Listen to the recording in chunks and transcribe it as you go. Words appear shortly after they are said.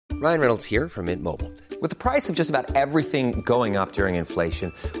Ryan Reynolds here from Mint Mobile. With the price of just about everything going up during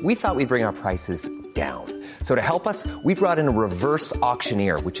inflation, we thought we'd bring our prices down. So to help us, we brought in a reverse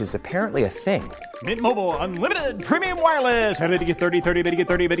auctioneer, which is apparently a thing. Mint Mobile Unlimited Premium Wireless. How to get 30, 30, bit to get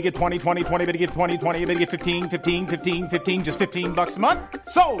 30, bit to get 20, 20, 20, bit to get 20, 20, bit to get 15, 15, 15, 15, just $15 a month?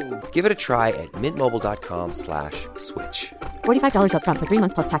 Sold! Give it a try at mintmobile.com/switch. $45 up front for 3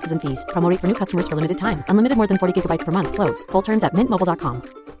 months plus taxes and fees. Promo rate for new customers for limited time. Unlimited more than 40 gigabytes per month. Slows full terms at mintmobile.com.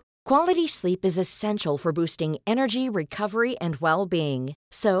 Quality sleep is essential for boosting energy, recovery, and well-being.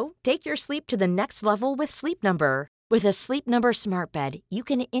 So, take your sleep to the next level with Sleep Number. With a Sleep Number smart bed, you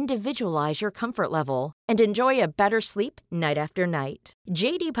can individualize your comfort level and enjoy a better sleep night after night.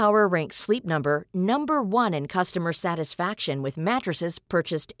 J.D. Power ranks Sleep Number number 1 in customer satisfaction with mattresses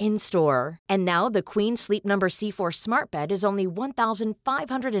purchased in-store. And now the Queen Sleep Number C4 smart bed is only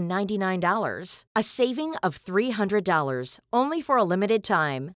 $1,599, a saving of $300, only for a limited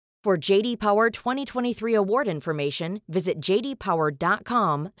time. For J.D. Power 2023 award information, visit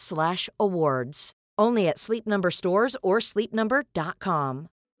jdpower.com/awards. Only at Sleep Number stores or sleepnumber.com.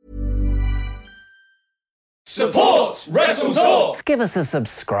 Support Wrestle Talk! Give us a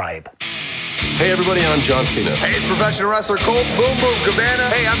subscribe. Hey everybody, I'm John Cena. Hey, it's professional wrestler Colt Boom Boom Cabana.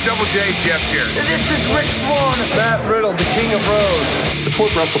 Hey, I'm Double J, Jeff here. This is Rich Swann. Matt Riddle, the King of Bros. Support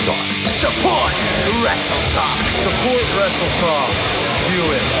Wrestle Talk. Support Wrestle Talk. Support Wrestle Talk. Do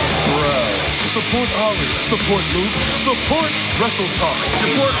it, bro. Support Ollie. Support Luke. Support Wrestle Talk.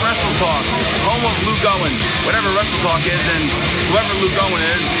 Support Wrestle Talk. Home of Luke Owen. Whatever Wrestle Talk is, and whoever Luke Owen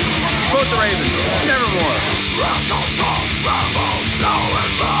is, quote the Raven. Nevermore. Wrestle Talk.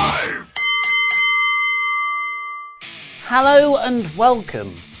 Live. Hello and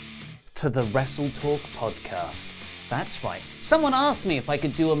welcome to the Wrestle Talk podcast. That's right. Someone asked me if I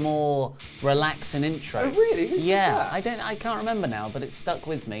could do a more relaxing intro. Oh, really? Who said that? I can't remember now, but it stuck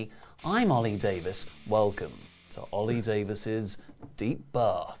with me. I'm Ollie Davis. Welcome to Ollie Davis's Deep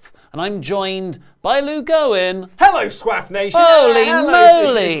Bath. And I'm joined by Luke Owen. Hello, Swaff Nation. Holy hello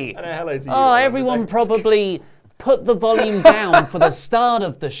moly. And hello to you. Oh, everyone probably put the volume down for the start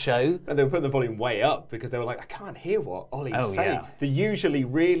of the show. And they were putting the volume way up because they were like, I can't hear what Ollie's saying. Yeah. The usually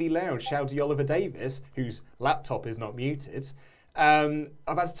really loud, shouty Oliver Davis, whose laptop is not muted. I'm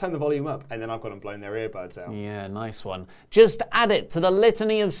about to turn the volume up, and then I've got them blowing their earbuds out. Yeah, nice one. Just add it to the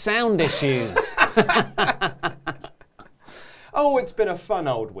litany of sound issues. Oh, it's been a fun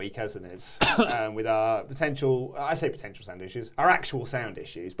old week, hasn't it? With our potential sound issues, our actual sound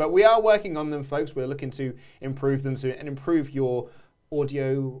issues. But we are working on them, folks. We're looking to improve them and improve your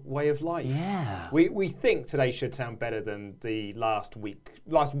audio way of life. Yeah. We think today should sound better than the last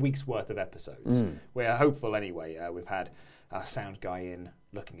week's worth of episodes. We're hopeful anyway. We've had our sound guy in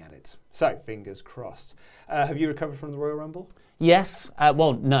looking at it. So, fingers crossed. Have you recovered from the Royal Rumble? Yes.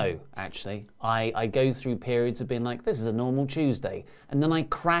 Well, no, actually. I go through periods of being like, this is a normal Tuesday. And then I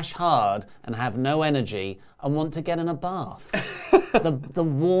crash hard and have no energy and want to get in a bath. the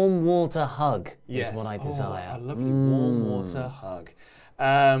warm water hug is what I desire. A lovely warm water hug.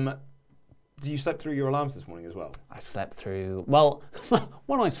 You slept through your alarms this morning as well? I slept through... Well,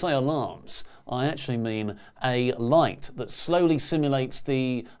 when I say alarms, I actually mean a light that slowly simulates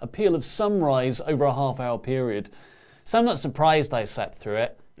the appeal of sunrise over a half-hour period. So I'm not surprised I slept through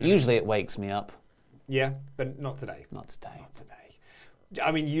it. Usually it wakes me up. Yeah, but not today. Not today.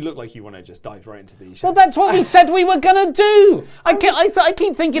 I mean, you look like you want to just dive right into the show. Well, that's what we said we were going to do. I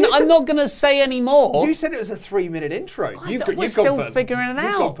keep thinking I'm not going to say any more. You said it was a 3-minute intro. We're still figuring it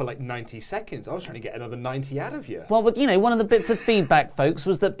out. You've gone for like 90 seconds. I was trying to get another 90 out of you. Well, one of the bits of feedback, folks,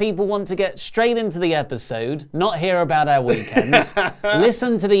 was that people want to get straight into the episode, not hear about our weekends,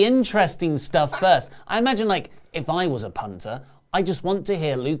 listen to the interesting stuff first. I imagine, if I was a punter, I just want to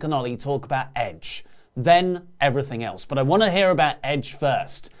hear Luke and Ollie talk about Edge. Then everything else. But I want to hear about Edge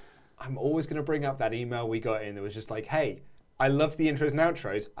first. I'm always going to bring up that email we got in that was just like, hey, I love the intros and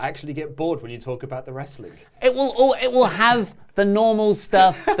outros. I actually get bored when you talk about the wrestling. It will have the normal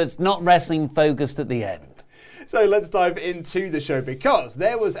stuff that's not wrestling focused at the end. So let's dive into the show because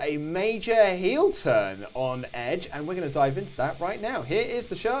there was a major heel turn on Edge and we're going to dive into that right now. Here is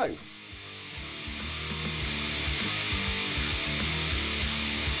the show.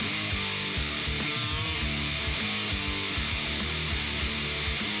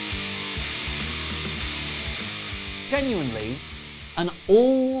 Genuinely, an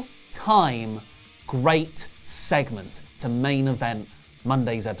all-time great segment to main event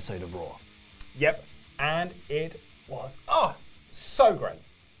Monday's episode of Raw. Yep, and it was so great.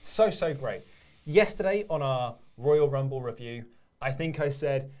 So great. Yesterday on our Royal Rumble review, I think I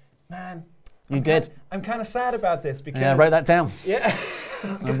said, man, You did. I'm kind of sad about this because... Yeah, I wrote that down. Yeah.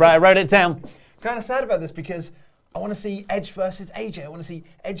 I wrote it down. Kind of sad about this because I want to see Edge versus AJ. I want to see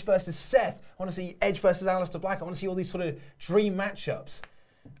Edge versus Seth. I want to see Edge versus Aleister Black. I want to see all these sort of dream matchups.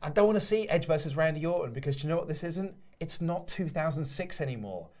 I don't want to see Edge versus Randy Orton because you know what this isn't? It's not 2006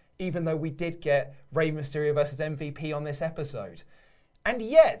 anymore, even though we did get Rey Mysterio versus MVP on this episode. And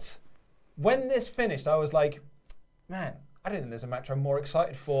yet, when this finished, I was like, man, I don't think there's a match I'm more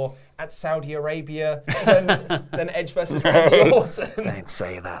excited for at Saudi Arabia than Edge versus Randy Orton. Don't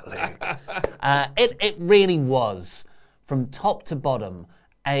say that, Luke. It really was, from top to bottom,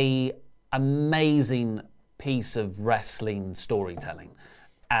 a amazing piece of wrestling storytelling.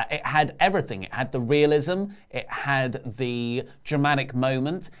 It had everything. It had the realism. It had the dramatic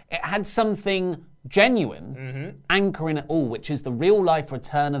moment. It had something genuine anchoring it all, which is the real-life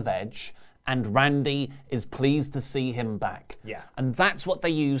return of Edge. And Randy is pleased to see him back. Yeah. And that's what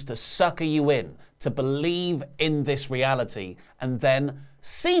they use to sucker you in, to believe in this reality, and then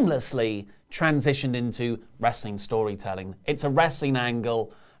seamlessly transitioned into wrestling storytelling. It's a wrestling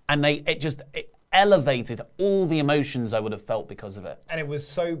angle, and it elevated all the emotions I would have felt because of it. And it was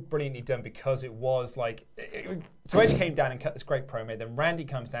so brilliantly done because it was like... So Edge came down and cut this great promo, then Randy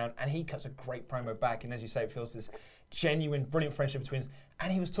comes down and he cuts a great promo back, and as you say, it feels this genuine, brilliant friendship between us.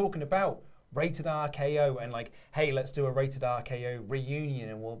 And he was talking about Rated RKO and like, hey, let's do a Rated RKO reunion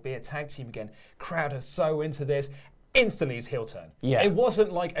and we'll be a tag team again. Crowd are so into this. Instantly his heel turn. Yeah. It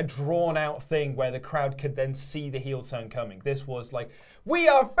wasn't like a drawn out thing where the crowd could then see the heel turn coming. This was like, we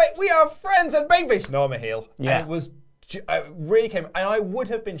are friends and babyface. No, I'm a heel. Yeah. And it was really came, and I would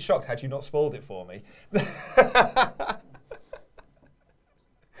have been shocked had you not spoiled it for me.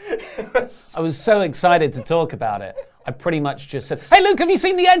 I was so excited to talk about it. I pretty much just said, hey, Luke, have you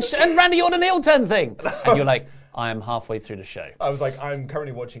seen the Edge and Randy Orton heel turn thing? And you're like, I am halfway through the show. I was like, I'm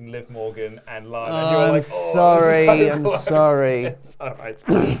currently watching Liv Morgan and Lana. Oh, And you're like, I'm sorry. It's all right. It's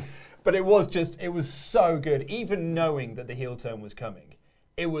fine. But it was so good. Even knowing that the heel turn was coming,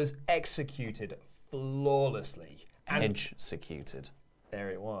 it was executed flawlessly. Edge executed. There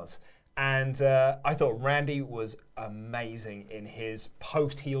it was. And I thought Randy was amazing in his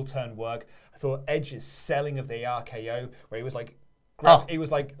post-heel turn work. I thought Edge's selling of the RKO, where he was like, he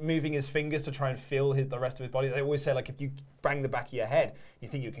was like moving his fingers to try and feel the rest of his body. They always say like if you bang the back of your head, you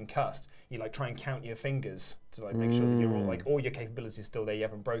think you're concussed. You like try and count your fingers to like make sure that you're all your capabilities still there. You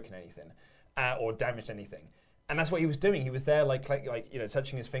haven't broken anything or damaged anything. And that's what he was doing. He was there like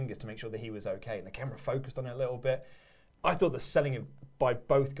touching his fingers to make sure that he was okay. And the camera focused on it a little bit. I thought the selling by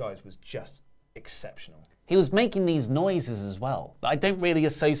both guys was just exceptional. He was making these noises as well that I don't really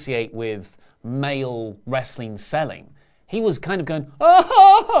associate with male wrestling selling. He was kind of going,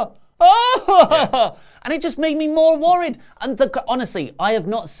 yeah. And it just made me more worried. And honestly, I have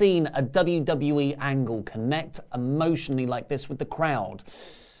not seen a WWE angle connect emotionally like this with the crowd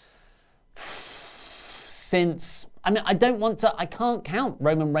since, I can't count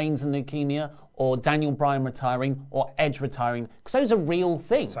Roman Reigns and leukemia or Daniel Bryan retiring or Edge retiring, because those are real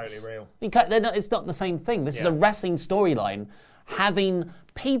things. Totally real. It's not the same thing. This is a wrestling storyline. Having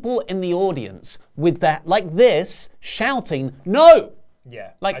people in the audience with that, like this, shouting, no!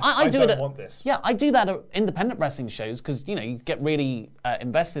 Yeah, like I do don't it. Want this. Yeah, I do that at independent wrestling shows because you get really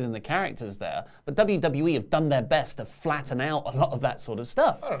invested in the characters there. But WWE have done their best to flatten out a lot of that sort of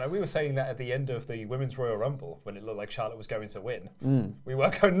stuff. I don't know. We were saying that at the end of the Women's Royal Rumble when it looked like Charlotte was going to win. We were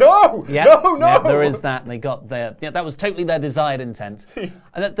going, no, no. Yeah, there is that. They got their. Yeah, that was totally their desired intent.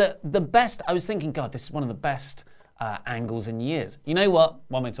 And the best. I was thinking, God, this is one of the best angles in years. You know what?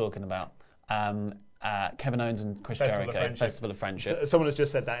 What am I talking about? Kevin Owens and Chris Jericho, Festival of Friendship. Someone has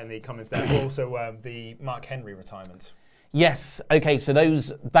just said that in the comments there. Also, the Mark Henry retirement. Yes. Okay. So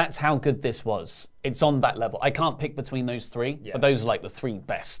that's how good this was. It's on that level. I can't pick between those three, but those are like the three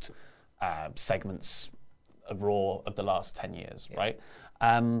best segments of Raw of the last 10 years, right?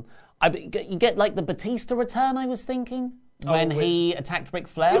 You get like the Batista return. I was thinking when he attacked Ric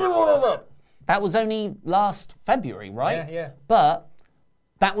Flair. That was only last February, right? Yeah. But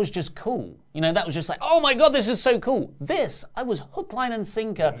that was just cool. That was just like, oh my God, this is so cool. This, I was hook, line, and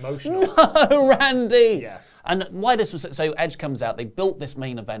sinker. Emotional. No, Randy. Yeah. And why this was so Edge comes out, they built this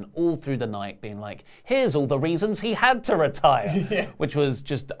main event all through the night, being like, here's all the reasons he had to retire, which was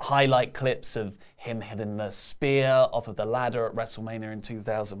just highlight clips of him hitting the spear off of the ladder at WrestleMania in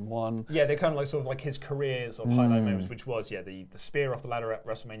 2001. Yeah, they're kind of like sort of like his career sort of highlight moments, which was the spear off the ladder at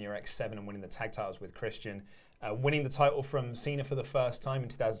WrestleMania X7 and winning the tag titles with Christian. Winning the title from Cena for the first time in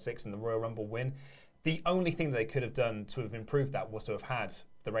 2006 in the Royal Rumble win. The only thing they could have done to have improved that was to have had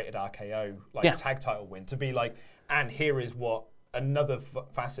the Rated RKO tag title win. To be like, and here is what another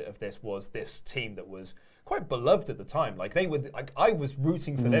facet of this was this team that was quite beloved at the time. Like they were, like I was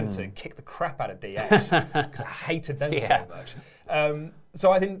rooting for them to kick the crap out of DX because I hated them so much.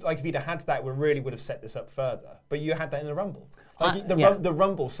 So I think like if you'd have had that, we really would have set this up further. But you had that in the Rumble. Like the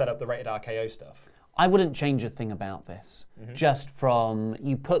Rumble set up the rated RKO stuff. I wouldn't change a thing about this. Just from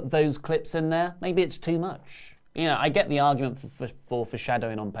you put those clips in there, maybe it's too much. You know, I get the argument for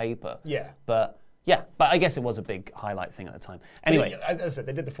foreshadowing on paper. Yeah. But I guess it was a big highlight thing at the time. Anyway, as I said,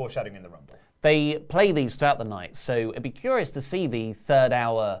 they did the foreshadowing in the Rumble. They play these throughout the night, so it'd be curious to see the third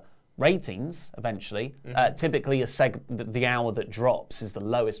hour ratings eventually. Typically, the hour that drops is the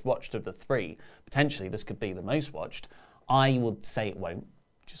lowest watched of the three. Potentially, this could be the most watched. I would say it won't,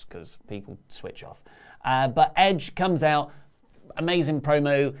 just because people switch off. But Edge comes out, amazing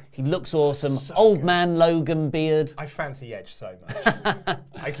promo. He looks awesome. So old good. Man Logan beard. I fancy Edge so much.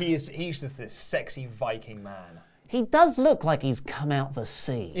 Like he's just this sexy Viking man. He does look like he's come out the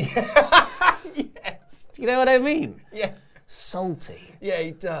sea. Yes. Do you know what I mean? Yeah. Salty. Yeah,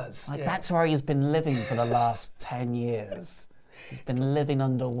 he does. Like that's where he's been living for the last 10 years. He's been living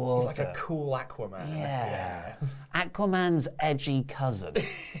underwater. He's like a cool Aquaman. Yeah. Aquaman's edgy cousin.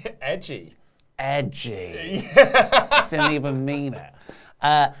 Edgy. Didn't even mean it.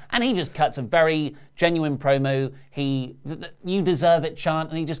 And he just cuts a very genuine promo. You deserve it chant,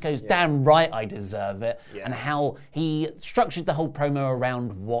 and he just goes, damn right I deserve it. Yeah. And how he structured the whole promo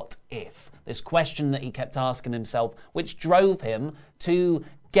around what if. This question that he kept asking himself, which drove him to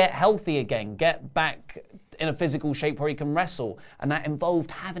get healthy again, get back in a physical shape where he can wrestle. And that involved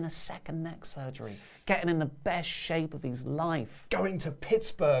having a second neck surgery, getting in the best shape of his life. Going to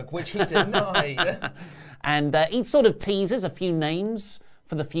Pittsburgh, which he denied. And he sort of teases a few names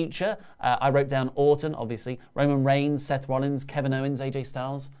for the future. I wrote down Orton, obviously, Roman Reigns, Seth Rollins, Kevin Owens, AJ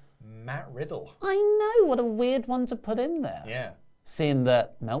Styles. Matt Riddle. I know, what a weird one to put in there. Yeah. Seeing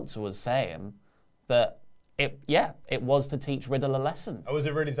that Meltzer was saying that it was to teach Riddle a lesson. Oh, was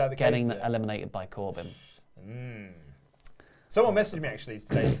it really? Is that the getting case? Getting eliminated by Corbin. Someone messaged me actually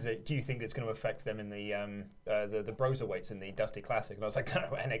today. Do you think it's going to affect them in the Broserweights in the Dusty Classic? And I was like, no,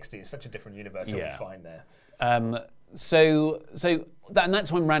 NXT is such a different universe. It'll be fine there. And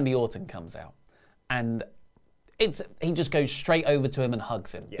that's when Randy Orton comes out, and he just goes straight over to him and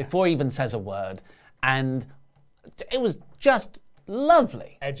hugs him before he even says a word, and it was just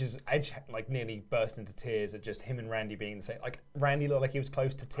lovely. Edge like nearly burst into tears at just him and Randy being the same. Like Randy looked like he was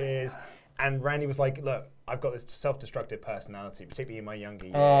close to tears, and Randy was like, "Look, I've got this self-destructive personality, particularly in my younger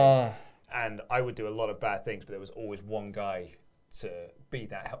years, and I would do a lot of bad things, but there was always one guy to be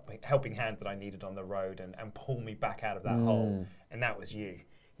that helping hand that I needed on the road and pull me back out of that hole, and that was you."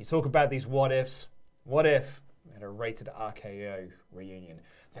 You talk about these what ifs. What if we had a rated RKO reunion?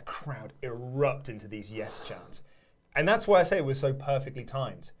 The crowd erupt into these yes chants. And that's why I say it was so perfectly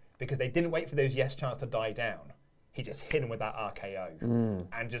timed, because they didn't wait for those yes chants to die down. He just hit him with that RKO.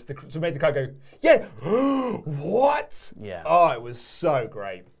 And just so made the crowd go, yeah, what? Yeah. Oh, it was so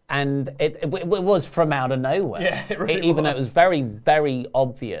great. And it was from out of nowhere. Yeah, it really even though it was very, very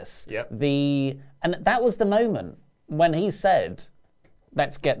obvious. Yep. And that was the moment when he said,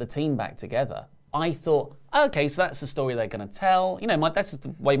 let's get the team back together. I thought, okay, so that's the story they're going to tell. You know, that's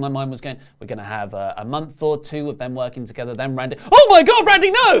the way my mind was going. We're going to have a month or two of them working together. Then Randy, oh my God,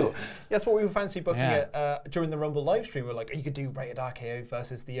 Randy, no! That's what we were fancy booking during the Rumble live stream. We were like, you could do rated RKO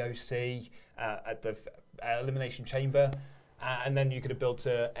versus the OC at the Elimination Chamber. And then you could have built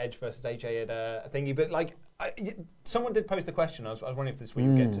to Edge versus AJ at a thingy. But like, someone did pose the question. I was wondering if this we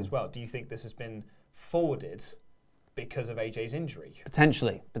would get to as well. Do you think this has been forwarded because of AJ's injury?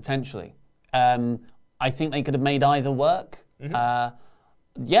 Potentially. I think they could have made either work.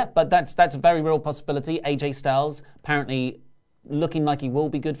 But that's a very real possibility. AJ Styles apparently looking like he will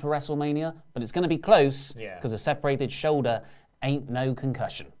be good for WrestleMania, but it's going to be close because a separated shoulder ain't no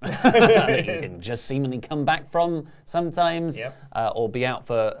concussion. You can just seemingly come back from sometimes or be out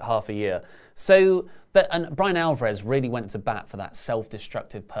for half a year. So, and Brian Alvarez really went to bat for that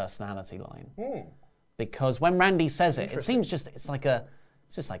self-destructive personality line. Because when Randy says it, it seems it's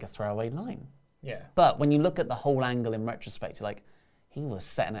just like a throwaway line. Yeah. But when you look at the whole angle in retrospect, you're like, he was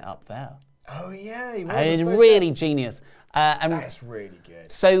setting it up there. Oh, yeah, he was. Really genius. That's really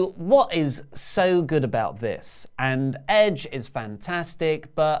good. So what is so good about this? And Edge is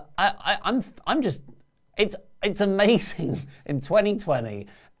fantastic, but I'm just, it's amazing. In 2020,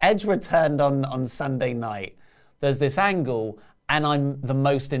 Edge returned on Sunday night. There's this angle, and I'm the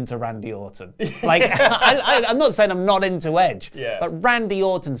most into Randy Orton. Like, I'm not saying I'm not into Edge, but Randy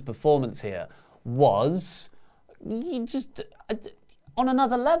Orton's performance here was just on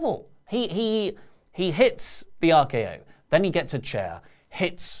another level. He hits the RKO. Then he gets a chair,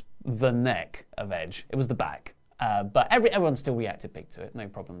 hits the neck of Edge. It was the back. But everyone still reacted big to it. No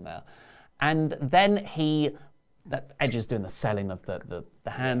problem there. And then Edge is doing the selling of the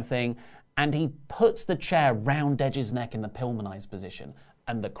hand thing, and he puts the chair round Edge's neck in the Pillmanized position.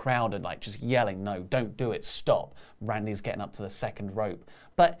 And the crowd are like just yelling, no, don't do it, stop. Randy's getting up to the second rope.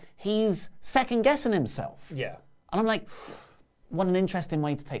 But he's second guessing himself. Yeah. And I'm like, what an interesting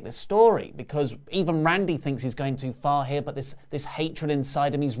way to take this story, because even Randy thinks he's going too far here, but this hatred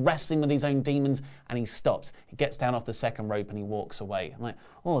inside him, he's wrestling with his own demons, and he stops. He gets down off the second rope and he walks away. I'm like,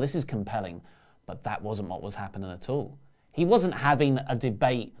 oh, this is compelling. But that wasn't what was happening at all. He wasn't having a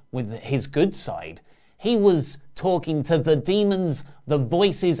debate with his good side. He was talking to the demons, the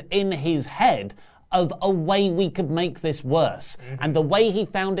voices in his head, of a way we could make this worse. Mm-hmm. And the way he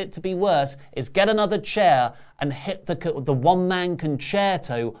found it to be worse is get another chair and hit the one-man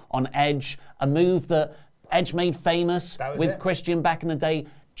concerto on Edge, a move that Edge made famous with Christian back in the day.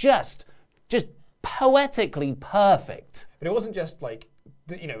 Just poetically perfect. But it wasn't just like,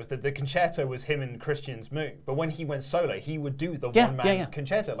 it was the concerto was him and Christian's move. But when he went solo, he would do the one-man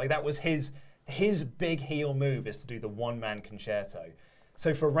concerto. Like that was his big heel move, is to do the one-man concerto.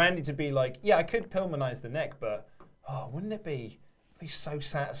 So for Randy to be like, yeah, I could Pillmanize the neck, but wouldn't it be so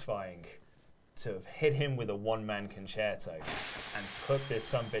satisfying to have hit him with a one-man concerto and put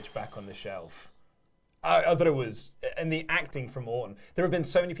this sumbitch back on the shelf? I thought it was, and the acting from Orton. There have been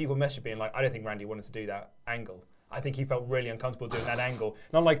so many people messaging being like, I don't think Randy wanted to do that angle. I think he felt really uncomfortable doing that angle.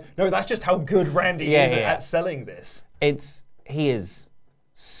 And I'm like, no, that's just how good Randy is at selling this. He is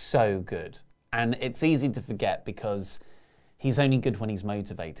so good. And it's easy to forget because he's only good when he's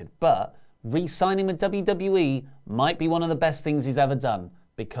motivated. But re-signing with WWE might be one of the best things he's ever done,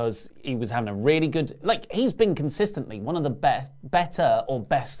 because he was having a really good... he's been consistently one of the better or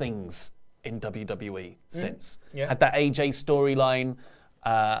best things in WWE since. Yeah. Had that AJ storyline,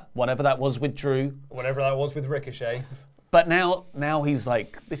 whatever that was with Drew. Whatever that was with Ricochet. But now he's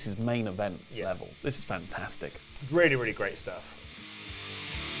like, this is main event level. This is fantastic. Really, really great stuff.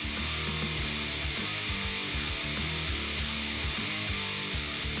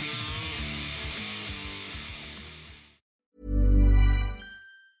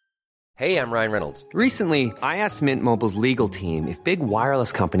 Hey, I'm Ryan Reynolds. Recently, I asked Mint Mobile's legal team if big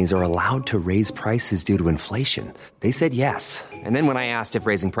wireless companies are allowed to raise prices due to inflation. They said yes. And then when I asked if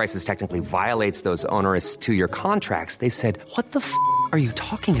raising prices technically violates those onerous 2-year contracts, they said, what the f*** are you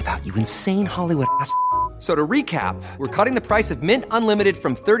talking about, you insane Hollywood ass f- So to recap, we're cutting the price of Mint Unlimited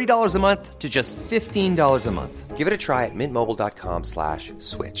from $30 a month to just $15 a month. Give it a try at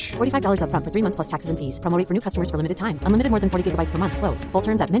mintmobile.com/switch. $45 up front for 3 months plus taxes and fees. Promo rate for new customers for limited time. Unlimited more than 40 gigabytes per month. Slows full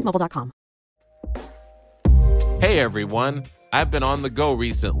terms at mintmobile.com. Hey everyone, I've been on the go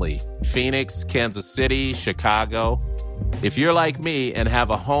recently. Phoenix, Kansas City, Chicago. If you're like me and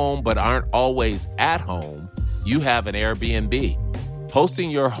have a home but aren't always at home, you have an Airbnb. Hosting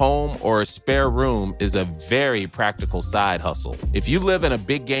your home or a spare room is a very practical side hustle. If you live in a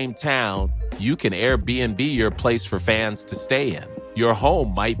big game town, you can Airbnb your place for fans to stay in. Your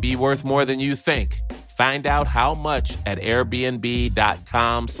home might be worth more than you think. Find out how much at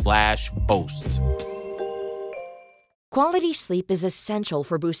airbnb.com/host. Quality sleep is essential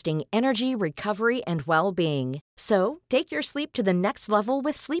for boosting energy, recovery, and well-being. So, take your sleep to the next level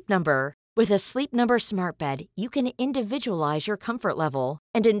with Sleep Number. With a Sleep Number smart bed, you can individualize your comfort level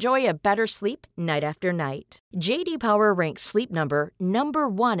and enjoy a better sleep night after night. J.D. Power ranks Sleep Number number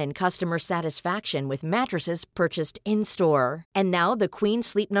 1 in customer satisfaction with mattresses purchased in-store. And now the Queen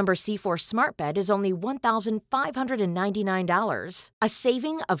Sleep Number C4 smart bed is only $1,599, a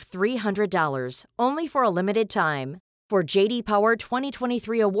saving of $300, only for a limited time. For J.D. Power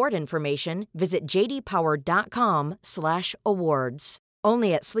 2023 award information, visit jdpower.com/awards.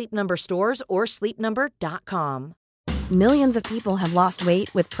 Only at Sleep Number stores or sleepnumber.com. Millions of people have lost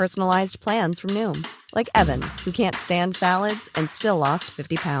weight with personalized plans from Noom. Like Evan, who can't stand salads and still lost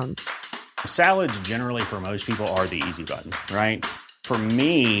 50 pounds. Salads generally for most people are the easy button, right? For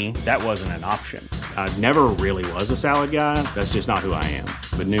me, that wasn't an option. I never really was a salad guy. That's just not who I am.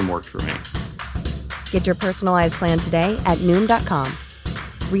 But Noom worked for me. Get your personalized plan today at Noom.com.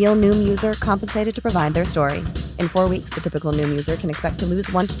 Real Noom user compensated to provide their story. In 4 weeks, the typical Noom user can expect to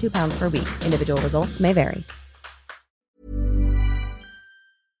lose 1 to 2 pounds per week. Individual results may vary.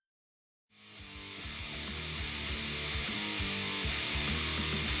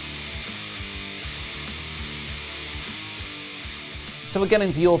 So we'll get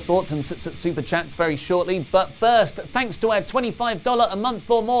into your thoughts and super chats very shortly. But first, thanks to our $25 a month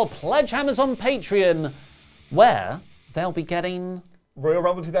or more pledge hammers on Patreon, where they'll be getting Royal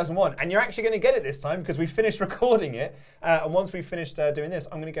Rumble 2001. And you're actually going to get it this time because we finished recording it. And once we finished doing this,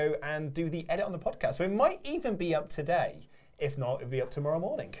 I'm going to go and do the edit on the podcast. So it might even be up today. If not, it'll be up tomorrow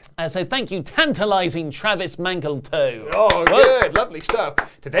morning. So thank you, tantalising Travis Mankeltoe. Oh, good. Lovely stuff.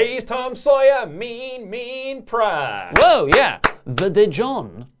 Today's Tom Sawyer, mean pride. Whoa, yeah. The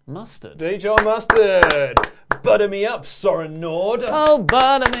Dijon mustard. Dijon mustard. Butter me up, Soren Nord. Oh,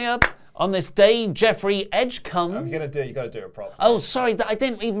 butter me up. On this day, Jeffrey Edgecombe. You got to do it properly. Oh, sorry, I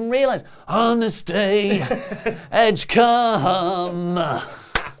didn't even realise. On this day, Edgecombe.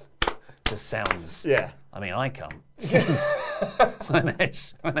 Just sounds. Yeah. I mean, I come. when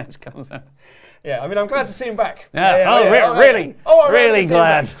Edge comes out. Yeah, I mean, I'm glad to see him back. Really? Really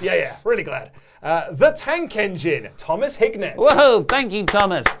glad. Yeah, really glad. The Tank Engine, Thomas Hignett. Whoa, thank you,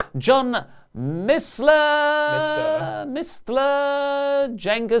 Thomas. John Mr.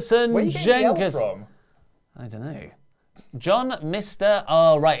 Jenkerson. Where are you getting the L from? I don't know. John Mr.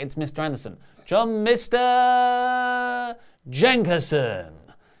 Oh, right, it's Mr. Anderson. John Mr. Jenkerson.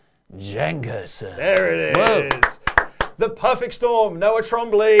 There it is. Whoa. The Perfect Storm, Noah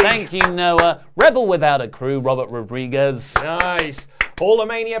Trombley. Thank you, Noah. Rebel Without a Crew, Robert Rodriguez. Nice.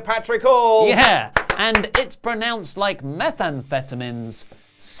 Hallomania, Patrick Hall. Yeah, and it's pronounced like methamphetamines,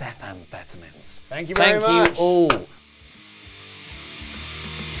 sethamphetamines. Thank you very much. Thank you all.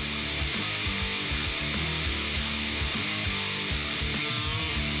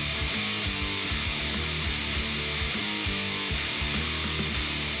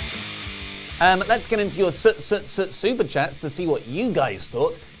 Let's get into your super chats to see what you guys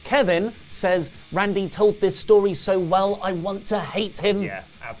thought. Kevin says, Randy told this story so well, I want to hate him. Yeah,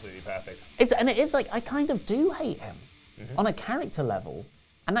 absolutely perfect. And it is like, I kind of do hate him on a character level.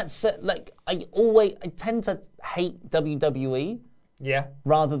 And that's like, I tend to hate WWE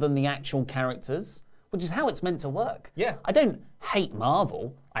rather than the actual characters, which is how it's meant to work. Yeah. I don't hate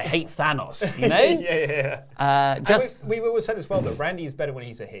Marvel. I hate Thanos, you know? Yeah. We've always said as well that Randy is better when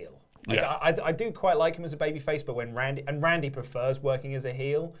he's a heel. Yeah. I do quite like him as a babyface, but when Randy prefers working as a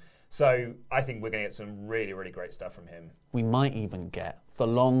heel, so I think we're going to get some really, really great stuff from him. We might even get the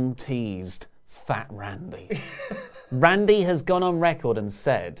long-teased Fat Randy. Randy has gone on record and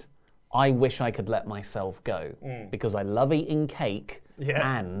said, I wish I could let myself go because I love eating cake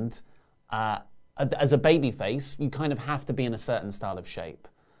and as a babyface, you kind of have to be in a certain style of shape.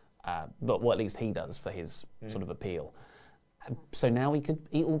 But what at least he does for his sort of appeal. So now he could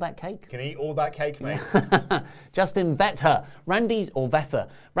eat all that cake. Can eat all that cake, mate. Justin Vether.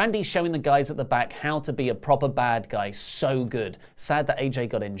 Randy's showing the guys at the back how to be a proper bad guy. So good. Sad that AJ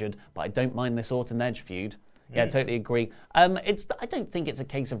got injured, but I don't mind this Orton Edge feud. Yeah, totally agree. I don't think it's a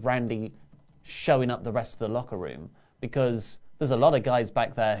case of Randy showing up the rest of the locker room because there's a lot of guys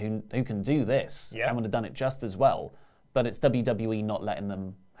back there who can do this and would have done it just as well. But it's WWE not letting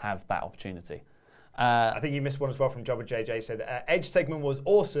them have that opportunity. I think you missed one as well from Jobber JJ. Said Edge segment was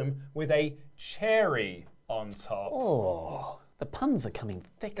awesome with a cherry on top. Oh, the puns are coming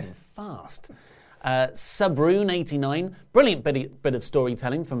thick and fast. Sabroon89, brilliant bit of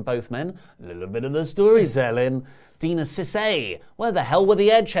storytelling from both men. A little bit of the storytelling. Dina Sisse, where the hell were the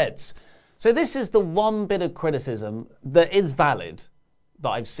Edgeheads? So this is the one bit of criticism that is valid that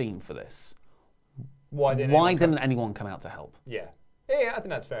I've seen for this. Why didn't anyone come out to help? Yeah, I think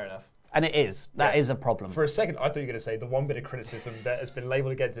that's fair enough. And it is. That is a problem. For a second, I thought you were going to say the one bit of criticism that has been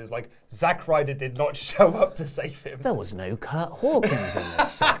labelled against is like, Zack Ryder did not show up to save him. There was no Kurt Hawkins in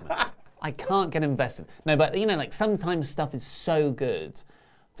this segment. I can't get invested. No, but, like, sometimes stuff is so good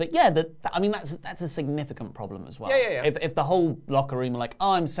that, I mean, that's a significant problem as well. Yeah. If the whole locker room are like,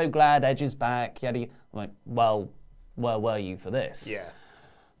 oh, I'm so glad Edge is back, I'm like, well, where were you for this? Yeah.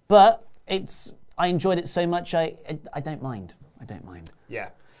 But I enjoyed it so much, I don't mind. I don't mind. Yeah.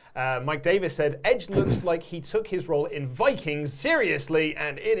 Mike Davis said, Edge looks like he took his role in Vikings seriously,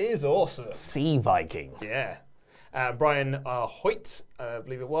 and it is awesome. Sea Viking. Yeah. Brian Hoyt, I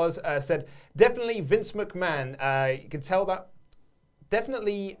believe it was, said, definitely Vince McMahon. You can tell that,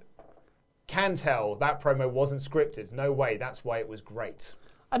 definitely can tell that promo wasn't scripted. No way. That's why it was great.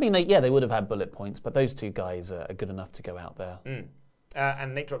 I mean, they would have had bullet points, but those two guys are good enough to go out there.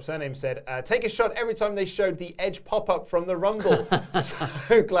 And Nate Drop Surname said, take a shot every time they showed the Edge pop-up from the Rumble.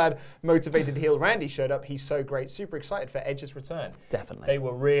 So glad motivated heel Randy showed up. He's so great. Super excited for Edge's return. Definitely. They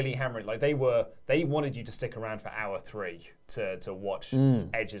were really hammering. Like they wanted you to stick around for hour 3 to watch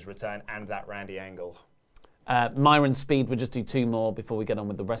Edge's return and that Randy angle. Myron Speed, we'll just do 2 more before we get on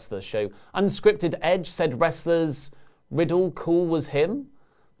with the rest of the show. Unscripted Edge said wrestlers Riddle cool was him.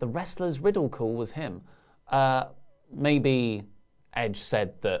 The wrestlers Riddle cool was him. Maybe Edge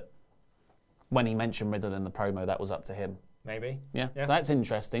said that when he mentioned Riddle in the promo, that was up to him. Maybe. Yeah. So that's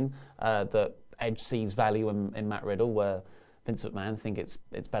interesting that Edge sees value in Matt Riddle, where Vince McMahon think it's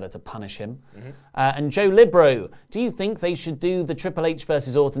better to punish him. And Joe Libro, do you think they should do the Triple H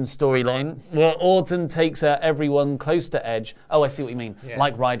versus Orton storyline where Orton takes out everyone close to Edge? Oh, I see what you mean. Yeah.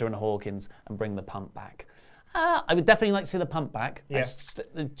 Like Ryder and Hawkins, and bring the pump back. I would definitely like to see the pump back. Yeah.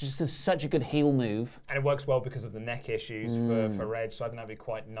 Just such a good heel move. And it works well because of the neck issues for Edge, so I think that'd be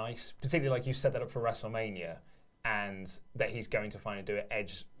quite nice. Particularly like you set that up for WrestleMania, and that he's going to finally do it.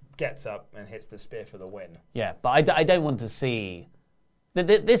 Edge gets up and hits the spear for the win. Yeah, but I don't want to see...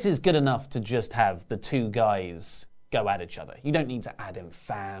 This is good enough to just have the two guys go at each other. You don't need to add in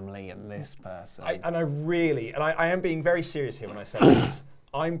family and this person. I am being very serious here when I say this.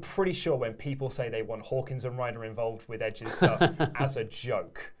 I'm pretty sure when people say they want Hawkins and Ryder involved with Edge's stuff as a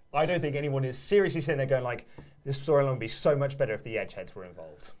joke, I don't think anyone is seriously sitting there going like, this storyline would be so much better if the Edgeheads were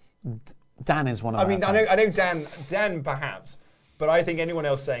involved. Dan is one of them. I know Dan perhaps, but I think anyone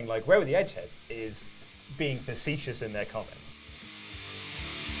else saying like, where were the Edgeheads is being facetious in their comments.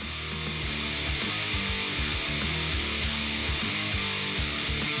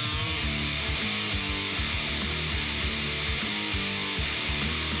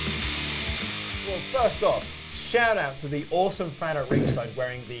 Well, first off, shout out to the awesome fan at ringside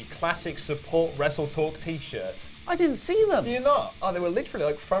wearing the classic Support Wrestle Talk t-shirts. I didn't see them. Did you not? Oh, they were literally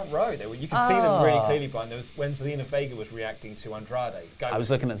like front row. You could see them really clearly, Brian. There was when Zelina Vega was reacting to Andrade. I was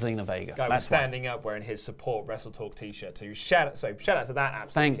looking at Zelina Vega. Guy was standing up wearing his Support Wrestle Talk t-shirt too. Shout out to that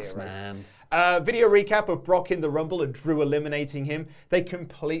absolute Thanks, hero. man. Video recap of Brock in the Rumble and Drew eliminating him. They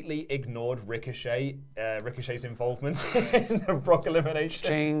completely ignored Ricochet's involvement in the Brock elimination.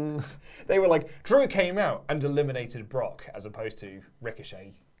 Ching. They were like, Drew came out and eliminated Brock as opposed to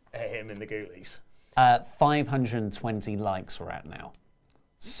Ricochet, him in the Ghoulies. 520 likes we're at now.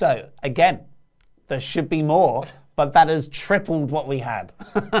 So, again, there should be more, but that has tripled what we had.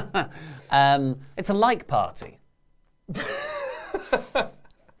 It's a like party.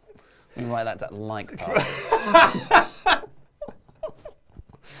 Let me write that down, like party.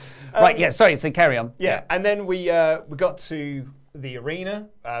 Right, yeah, sorry, so carry on. Yeah, and then we got to the arena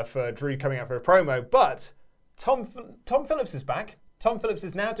for Drew coming out for a promo, but Tom Phillips is back. Tom Phillips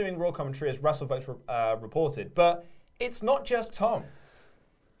is now doing Raw commentary, as WrestleVotes reported, but it's not just Tom.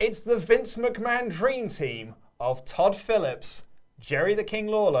 It's the Vince McMahon dream team of Todd Phillips, Jerry the King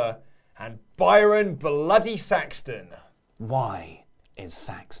Lawler, and Byron Bloody Saxton. Why is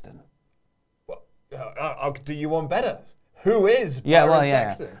Saxton? Well, do you want better? Who is Byron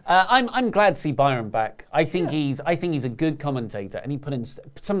Saxton? I'm glad to see Byron back. I think he's a good commentator, and he put in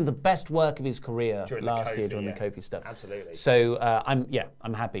some of the best work of his career last year during the Kofi stuff. Absolutely. So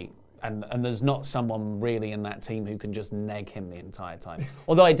I'm happy. And there's not someone really in that team who can just neg him the entire time.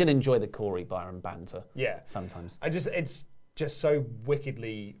 Although I did enjoy the Corey Byron banter. Yeah. Sometimes. It's just so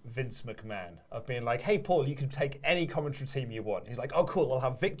wickedly Vince McMahon of being like, hey, Paul, you can take any commentary team you want. He's like, oh, cool, I'll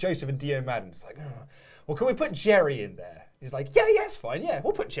have Vic Joseph and Dio Madden. It's like, oh. Well, can we put Jerry in there? He's like, yeah, it's fine. Yeah,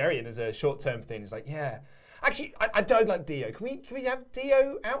 we'll put Jerry in as a short-term thing. He's like, yeah. Actually, I don't like Dio. Can we have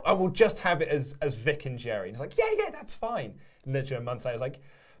Dio out? Oh, we'll just have it as Vic and Jerry. And he's like, yeah, that's fine. And literally a month later, I was like,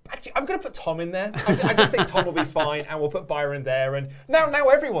 actually, I'm going to put Tom in there. I just think Tom will be fine, and we'll put Byron there. And now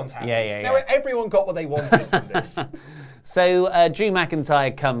everyone's happy. Yeah. Now everyone got what they wanted from this. So Drew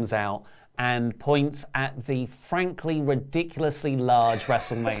McIntyre comes out and points at the frankly ridiculously large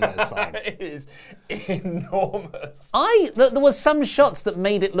WrestleMania sign. It is enormous. There was some shots that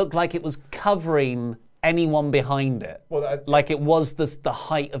made it look like it was covering anyone behind it. Well, like it was the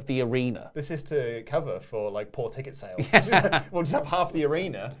height of the arena. This is to cover for like poor ticket sales. Yeah. We'll just have half the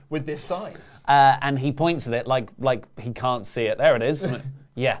arena with this sign. And he points at it like he can't see it. There it is.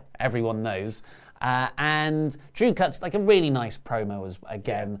 Yeah, everyone knows. And Drew cuts like a really nice promo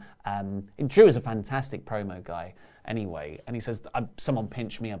again. Drew is a fantastic promo guy anyway. And he says, someone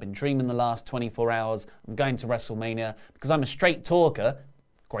pinched me. I've been dreaming the last 24 hours. I'm going to WrestleMania because I'm a straight talker.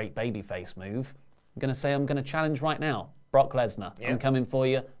 Great babyface move. I'm going to say I'm going to challenge right now. Brock Lesnar. I'm coming for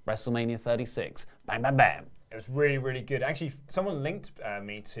you. WrestleMania 36. Bam, bam, bam. It was really, really good. Actually, someone linked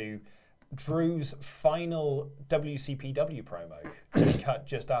me to Drew's final WCPW promo just cut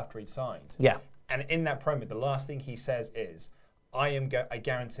just after he'd signed. Yeah. And in that promo, the last thing he says is, I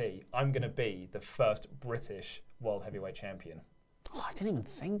guarantee I'm going to be the first British World Heavyweight Champion. Oh, I didn't even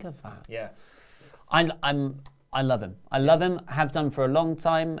think of that. Yeah. I love him. I love him. I have done for a long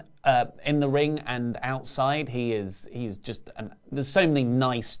time in the ring and outside. He's just there's so many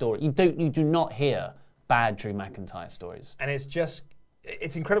nice stories. You do not hear bad Drew McIntyre stories. And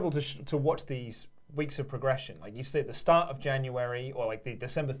it's incredible to watch these weeks of progression. Like you see at the start of January, or like the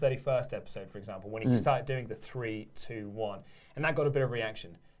December 31st episode, for example, when he started doing the 3, 2, 1, and that got a bit of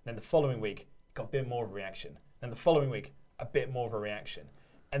reaction. Then the following week, got a bit more of a reaction. Then the following week, a bit more of a reaction.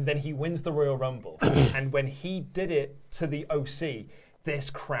 And then he wins the Royal Rumble. And when he did it to the OC, this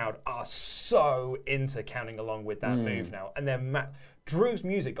crowd are so into counting along with that move now. And then Drew's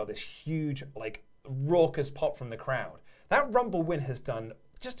music got this huge, like, raucous pop from the crowd. That Rumble win has done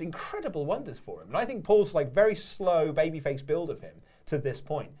just incredible wonders for him. And I think Paul's like very slow babyface build of him to this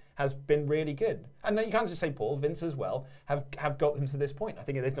point has been really good. And then you can't just say Paul, Vince as well have got him to this point. I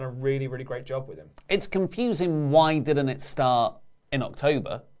think they've done a really, really great job with him. It's confusing, why didn't it start in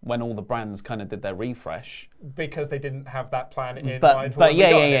October when all the brands kind of did their refresh? Because they didn't have that plan in mind. But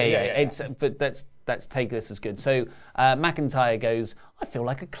yeah. But let's take this as good. So McIntyre goes, I feel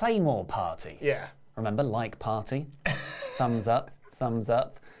like a Claymore party. Yeah. Remember, like party, thumbs up, thumbs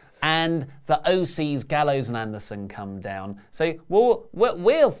up. And the OCs, Gallows and Anderson, come down. Say,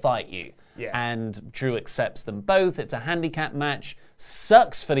 we'll fight you. Yeah. And Drew accepts them both. It's a handicap match.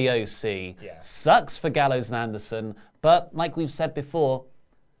 Sucks for the OC. Yeah. Sucks for Gallows and Anderson. But like we've said before,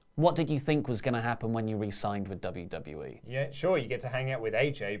 what did you think was going to happen when you re-signed with WWE? Yeah, sure, you get to hang out with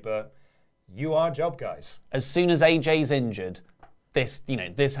AJ, but you are job guys. As soon as AJ's injured, this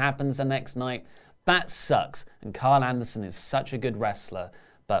happens the next night. That sucks. And Carl Anderson is such a good wrestler,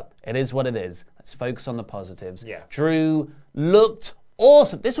 but it is what it is. Let's focus on the positives. Yeah. Drew looked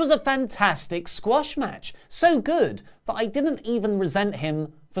awesome. This was a fantastic squash match. So good, but I didn't even resent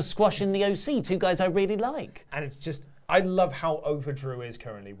him for squashing the OC, two guys I really like. And it's just, I love how over Drew is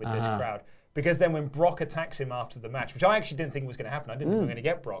currently with this crowd. Because then when Brock attacks him after the match, which I actually didn't think was going to happen, I didn't think we were going to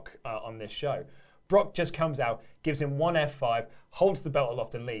get Brock on this show. Brock just comes out, gives him one F5, holds the belt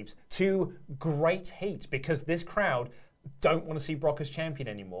aloft and leaves. Two great heat, because this crowd don't want to see Brock as champion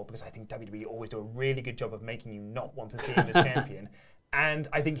anymore, because I think WWE always do a really good job of making you not want to see him as champion. And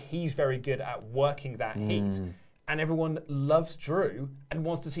I think he's very good at working that heat. And everyone loves Drew and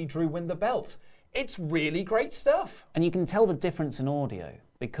wants to see Drew win the belt. It's really great stuff. And you can tell the difference in audio,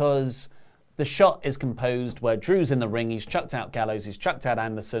 because the shot is composed where Drew's in the ring, he's chucked out Gallows, he's chucked out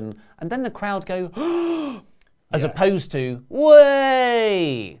Anderson, and then the crowd go, as opposed to,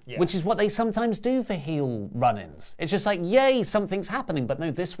 way, which is what they sometimes do for heel run-ins. It's just like, yay, something's happening. But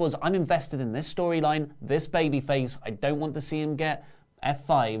no, this was, I'm invested in this storyline, this babyface, I don't want to see him get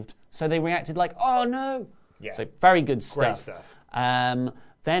F5'd. So they reacted like, oh no. Yeah. So very good stuff. Great stuff.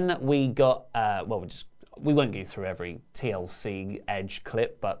 Then we got, we won't go through every TLC Edge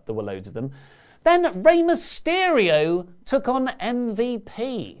clip, but there were loads of them. Then Rey Mysterio took on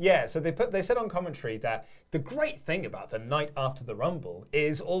MVP. Yeah, so they said on commentary that the great thing about the night after the Rumble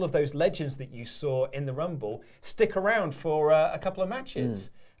is all of those legends that you saw in the Rumble stick around for a couple of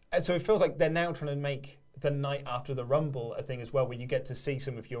matches. And so it feels like they're now trying to make the night after the Rumble a thing as well, where you get to see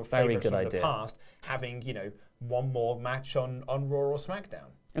some of your favorites from the past having, one more match on Raw or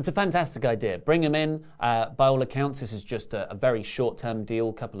SmackDown. It's a fantastic idea. Bring them in. By all accounts, this is just a very short-term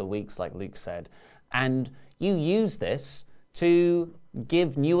deal, couple of weeks, like Luke said. And you use this to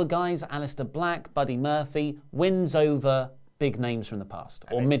give newer guys, Aleister Black, Buddy Murphy, wins over big names from the past,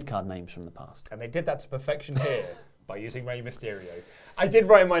 or mid-card names from the past. And they did that to perfection here by using Rey Mysterio. I did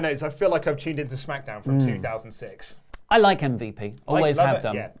write in my notes, I feel like I've tuned into SmackDown from 2006. I like MVP. Always have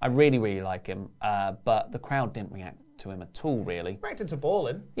done. Yeah. I really, really like him. But the crowd didn't react to him at all, really. Reacted to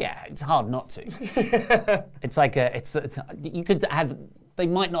balling. Yeah, it's hard not to. It's like you could have. They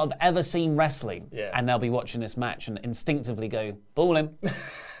might not have ever seen wrestling, and they'll be watching this match and instinctively go ball him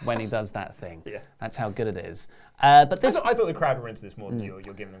when he does that thing. Yeah, that's how good it is. But this, I thought the crowd were into this more than you're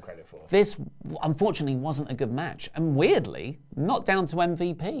giving them credit for. This, unfortunately, wasn't a good match, and weirdly, not down to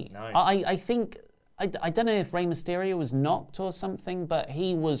MVP. No. I think. I don't know if Rey Mysterio was knocked or something, but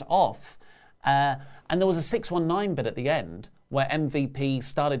he was off. And there was a 619 bit at the end where MVP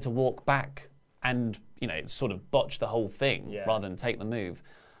started to walk back and, sort of botch the whole thing rather than take the move.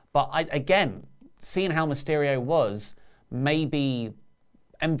 But again, seeing how Mysterio was, maybe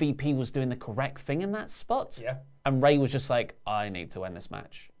MVP was doing the correct thing in that spot. Yeah. And Rey was just like, I need to win this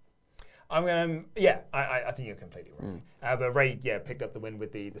match. I'm going to, I think you're completely right. But Rey, picked up the win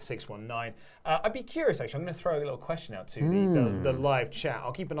with the 619. I'd be curious, actually. I'm going to throw a little question out to the live chat.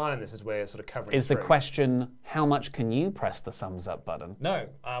 I'll keep an eye on this as we're sort of covering Is the question, how much can you press the thumbs up button? No,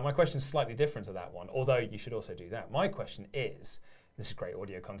 my question is slightly different to that one, although you should also do that. My question is, this is great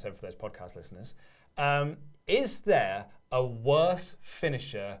audio content for those podcast listeners, is there a worse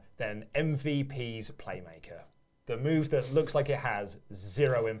finisher than MVP's Playmaker? The move that looks like it has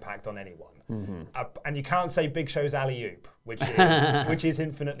zero impact on anyone. And you can't say Big Show's alley-oop, which is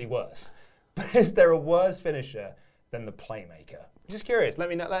infinitely worse. But is there a worse finisher than the Playmaker? Just curious. Let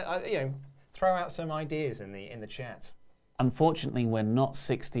me know. Throw out some ideas in the chat. Unfortunately, we're not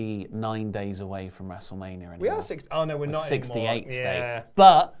 69 days away from WrestleMania anymore. We are 60. Oh no, we're not 68 anymore. today. Yeah.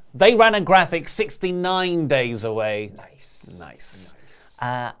 But they ran a graphic 69 days away. Nice.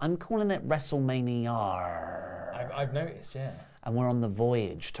 I'm calling it WrestleMania. I've noticed, yeah. And we're on the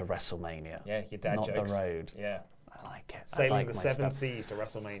voyage to WrestleMania. Yeah, your dad not jokes. the road. Yeah. I like it. Sailing the seven seas to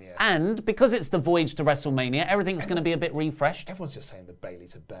WrestleMania. And because it's the voyage to WrestleMania, everything's going to be a bit refreshed. Everyone's just saying the Bailey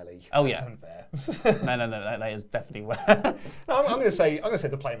to belly. Oh That's unfair. no, that is definitely worse. No, I'm going to say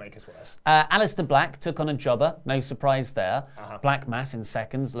the Playmaker's worse. Aleister Black took on a jobber. No surprise there. Uh-huh. Black Mass in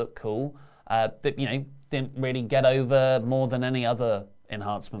seconds looked cool. Didn't really get over more than any other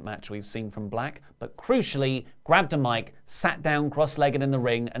enhancement match we've seen from Black, but crucially grabbed a mic, sat down cross-legged in the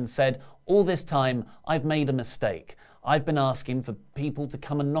ring and said, all this time I've made a mistake. I've been asking for people to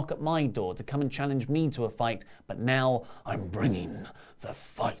come and knock at my door, to come and challenge me to a fight, but now I'm bringing the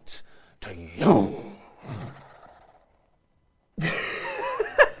fight to you.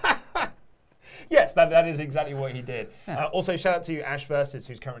 Yes, that is exactly what he did. Yeah. Also, shout out to Ash Versus,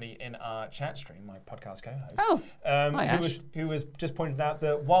 who's currently in our chat stream, my podcast co-host. Oh, hi, Ash. Who was just pointed out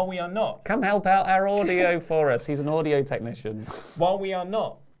that while we are not... Come help out our audio for us. He's an audio technician. While we are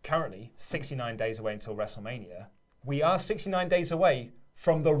not currently 69 days away until WrestleMania, we are 69 days away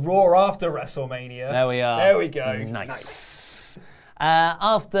from the Raw after WrestleMania. There we are. There we go. Nice.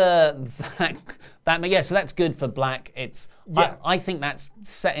 After that, so that's good for Black. I think that's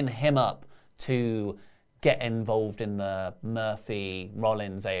setting him up to get involved in the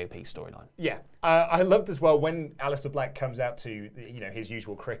Murphy-Rollins AOP storyline. Yeah. I loved as well when Aleister Black comes out to his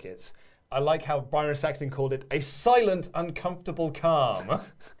usual crickets. I like how Byron Saxton called it a silent, uncomfortable calm.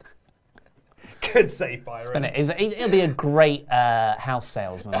 Good save, Byron. It'll be a great house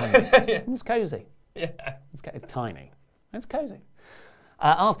salesman, won't it? Yeah. It's cozy. Yeah. It's tiny. It's cozy.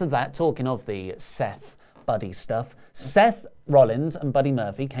 After that, talking of the Seth Buddy stuff, Seth Rollins and Buddy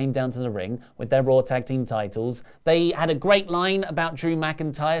Murphy came down to the ring with their Raw Tag Team titles. They had a great line about Drew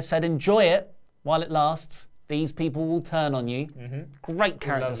McIntyre, said, enjoy it while it lasts. These people will turn on you. Mm-hmm. Great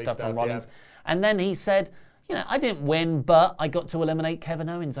character stuff from Rollins. Yeah. And then he said, I didn't win, but I got to eliminate Kevin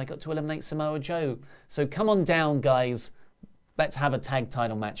Owens. I got to eliminate Samoa Joe. So come on down, guys. Let's have a tag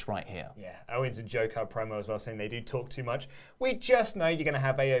title match right here. Yeah, Owens and Joe cut promo as well, saying they do talk too much. We just know you're going to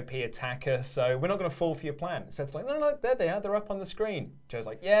have AOP attack us, so we're not going to fall for your plan. Seth's like, no, look, there they are. They're up on the screen. Joe's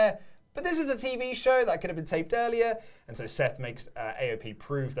like, yeah, but this is a TV show that could have been taped earlier. And so Seth makes AOP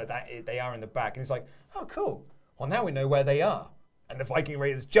prove that they are in the back. And he's like, oh, cool. Well, now we know where they are. And the Viking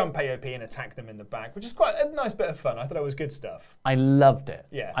Raiders jump AOP and attack them in the back, which is quite a nice bit of fun. I thought it was good stuff. I loved it.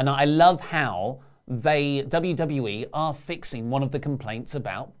 Yeah. And I love how WWE are fixing one of the complaints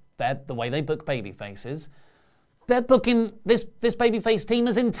about the way they book babyfaces. They're booking this babyface team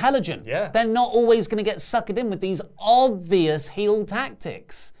as intelligent. Yeah. They're not always going to get suckered in with these obvious heel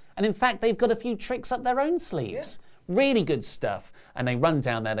tactics. And in fact, they've got a few tricks up their own sleeves. Yeah. Really good stuff. And they run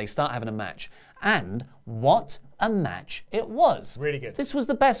down there, they start having a match. And what a match it was. Really good. This was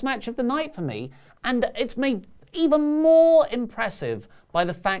the best match of the night for me. And it's made even more impressive by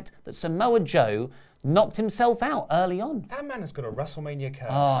the fact that Samoa Joe knocked himself out early on. That man has got a WrestleMania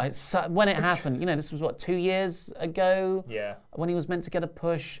curse. Oh, when it happened, this was 2 years ago? Yeah. When he was meant to get a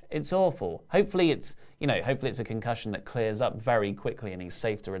push. It's awful. Hopefully it's a concussion that clears up very quickly and he's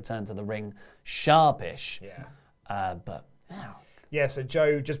safe to return to the ring sharpish. Yeah. Yeah, so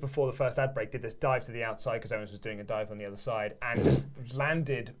Joe, just before the first ad break, did this dive to the outside because Owens was doing a dive on the other side and just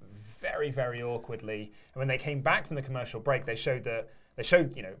landed very, very awkwardly. And when they came back from the commercial break, they showed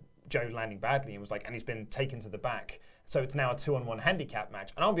Joe landing badly and was like, and he's been taken to the back. So it's now a 2-on-1 handicap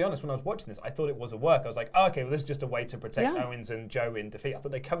match. And I'll be honest, when I was watching this, I thought it was a work. I was like, oh, okay, well, this is just a way to protect Owens and Joe in defeat. I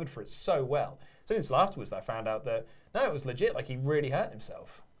thought they covered for it so well. So until afterwards, I found out that, no, it was legit. Like, he really hurt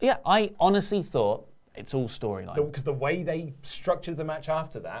himself. Yeah, I honestly thought it's all storyline. Because the way they structured the match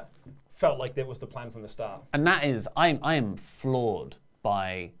after that felt like that was the plan from the start. And that is, I am floored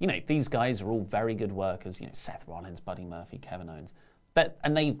by, these guys are all very good workers. Seth Rollins, Buddy Murphy, Kevin Owens.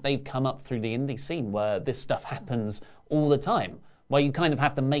 And they've come up through the indie scene where this stuff happens all the time, where you kind of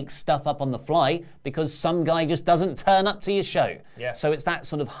have to make stuff up on the fly because some guy just doesn't turn up to your show. Yeah. So it's that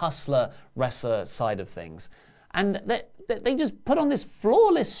sort of hustler, wrestler side of things. And they just put on this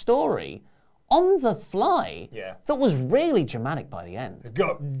flawless story on the fly that was really dramatic by the end.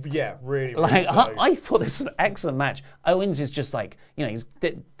 Really so. I thought this was an excellent match. Owens is just like, he's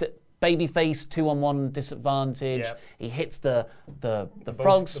babyface 2-on-1 disadvantage. Yep. He hits the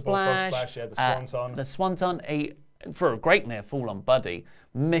frog splash. The swanton. The swanton, for a great near fall on Buddy.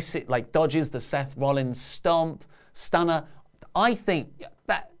 dodges the Seth Rollins stunner. I think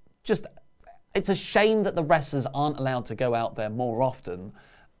that just, it's a shame that the wrestlers aren't allowed to go out there more often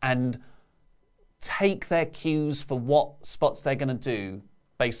and take their cues for what spots they're going to do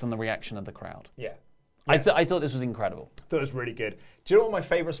based on the reaction of the crowd. Yeah. I thought this was incredible. I thought it was really good. Do you know what my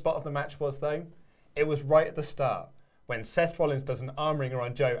favourite spot of the match was, though? It was right at the start when Seth Rollins does an arm wringer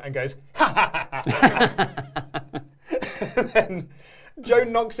on Joe and goes, ha ha ha ha. And then Joe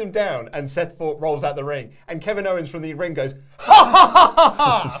knocks him down and Seth rolls out the ring. And Kevin Owens from the ring goes, ha ha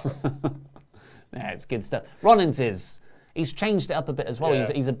ha ha. Yeah, it's good stuff. Rollins he's changed it up a bit as well.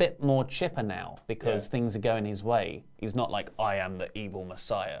 Yeah. He's a bit more chipper now because things are going his way. He's not like, I am the evil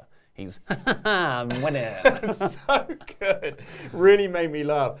messiah. He's, I'm winning. So good. Really made me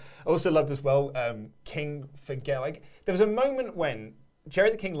laugh. I also loved as well, King forget. There was a moment when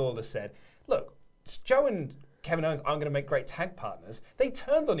Jerry the King Lawler said, look, Joe and Kevin Owens aren't going to make great tag partners. They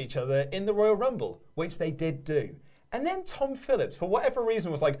turned on each other in the Royal Rumble, which they did do. And then Tom Phillips, for whatever reason,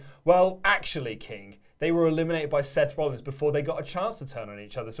 was like, well, actually, King, they were eliminated by Seth Rollins before they got a chance to turn on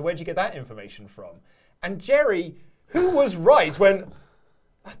each other. So where'd you get that information from? And Jerry, who was right when...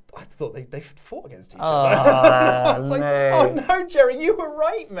 I thought they fought against each other. I was like, oh no, Jerry, you were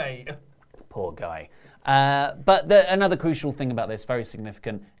right, mate. Poor guy. But another crucial thing about this, very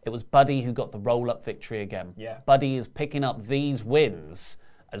significant, it was Buddy who got the roll-up victory again. Yeah. Buddy is picking up these wins,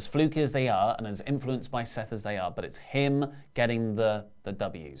 as fluky as they are and as influenced by Seth as they are, but it's him getting the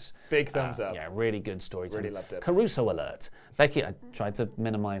W's. Big thumbs up. Yeah, really good storytelling. Really loved it. Caruso alert. Becky, I tried to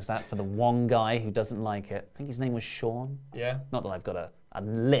minimise that for the one guy who doesn't like it. I think his name was Sean. Yeah. Not that I've got a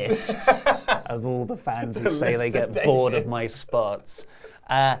list of all the fans who say they get bored of my spots.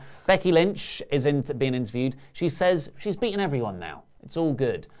 Becky Lynch is being interviewed. She says she's beaten everyone now. It's all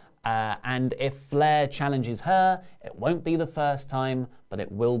good. And if Flair challenges her, it won't be the first time, but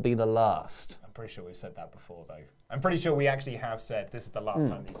it will be the last. I'm pretty sure we've said that before, though. I'm pretty sure we actually have said this is the last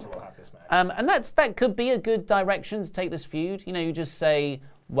time these two will have this match. And that could be a good direction to take this feud. You know, you just say,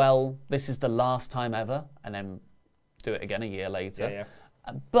 well, this is the last time ever, and then do it again a year later. Yeah.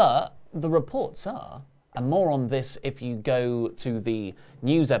 But the reports are, and more on this if you go to the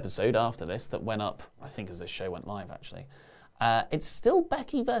news episode after this that went up, I think as this show went live actually, it's still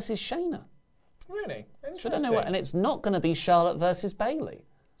Becky versus Shayna. Really? So I don't know and it's not going to be Charlotte versus Bayley.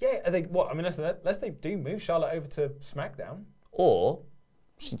 Yeah, are they, what? I mean, unless they do move Charlotte over to SmackDown. Or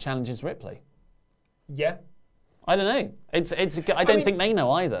she challenges Ripley. Yeah. I don't know. I don't think they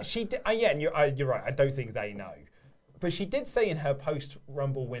know either. She did, yeah, and you're right. I don't think they know. But she did say in her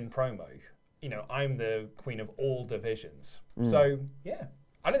post-Rumble win promo, you know, I'm the queen of all divisions. So, yeah.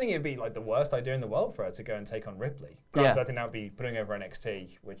 I don't think it would be like the worst idea in the world for her to go and take on Ripley. Granted, I think that would be putting over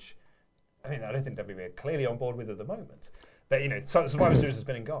NXT, which, I mean, I don't think WWE are clearly on board with at the moment. But, you know, Survivor Series has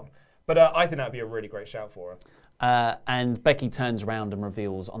been and gone. But I think that would be a really great shout for her. And Becky turns around and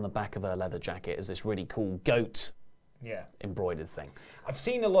reveals on the back of her leather jacket is this really cool goat embroidered thing. I've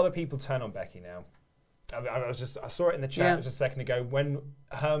seen a lot of people turn on Becky now. I saw it in the chat just a second ago when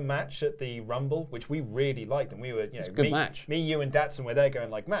her match at the Rumble, which we really liked, and we were, you know, good match. Me, you, and Datsun were there going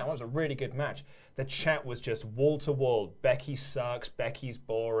like, man, that was a really good match. The chat was just wall to wall. Becky sucks. Becky's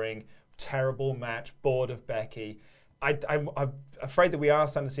boring. Terrible match. Bored of Becky. I'm afraid that we are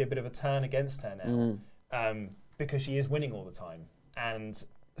starting to see a bit of a turn against her now, because she is winning all the time, and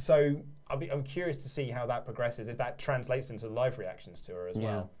so I'm curious to see how that progresses, if that translates into live reactions to her as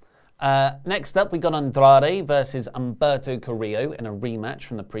well. Next up, we got Andrade versus Humberto Carrillo in a rematch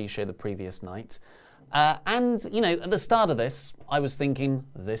from the pre-show the previous night. And, you know, at the start of this, I was thinking,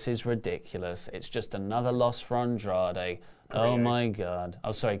 this is ridiculous. It's just another loss for Andrade. Carrillo. Oh, my God.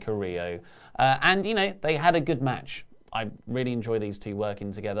 Oh, sorry, Carrillo. And, you know, they had a good match. I really enjoy these two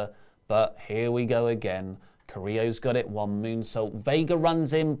working together. But here we go again. Carrillo's got it, one moonsault. Vega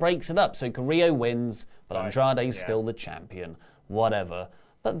runs in, breaks it up. So Carrillo wins, but Andrade's still the champion. Whatever.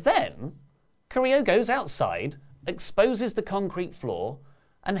 But then, Carrillo goes outside, exposes the concrete floor,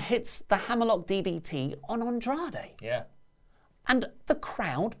 and hits the hammerlock DDT on Andrade. Yeah. And the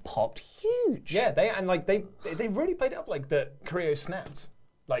crowd popped huge. Yeah, they really played it up like that Carrillo snapped.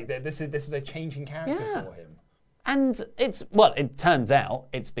 Like this is a changing character for him. And it turns out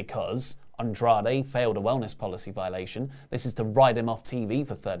it's because Andrade failed a wellness policy violation. This is to write him off TV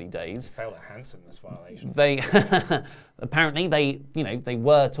for 30 days. He failed a handsomeness violation. Apparently they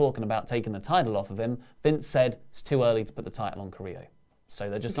were talking about taking the title off of him. Vince said it's too early to put the title on Carrillo. So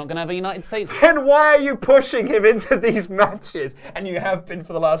they're just not going to have a United States. Then why are you pushing him into these matches? And you have been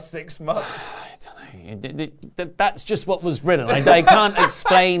for the last 6 months. I don't know. That's just what was written. I can't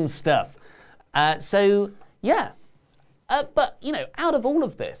explain stuff. So, yeah. But, you know, out of all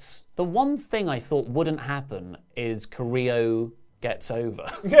of this, the one thing I thought wouldn't happen is Carrillo gets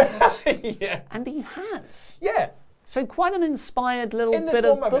over. Yeah. And he has. Yeah. So quite an inspired little In this bit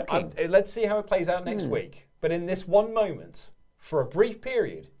one of moment, booking. let's see how it plays out next week. But in this one moment, for a brief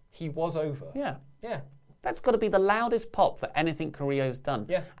period, he was over. Yeah. Yeah. That's got to be the loudest pop for anything Carrillo's done.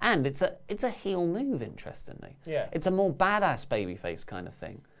 Yeah. And it's a heel move, interestingly. Yeah. It's a more badass babyface kind of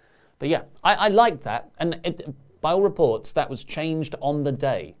thing. But yeah, I like that. And by all reports, that was changed on the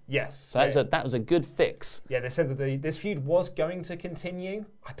day. Yes. So that was a good fix. Yeah, they said that this feud was going to continue.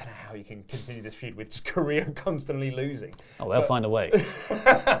 I don't know how you can continue this feud with just Carrillo constantly losing. Oh, they'll find a way.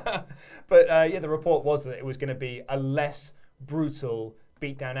 But yeah, the report was that it was going to be a less brutal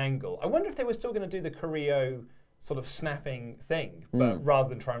beatdown angle. I wonder if they were still going to do the Carrillo sort of snapping thing, but rather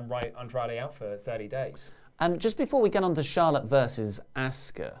than try and write Andrade out for 30 days. Just before we get on to Charlotte versus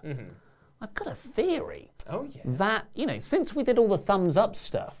Asuka, I've got a theory. Oh, yeah. That, you know, since we did all the thumbs up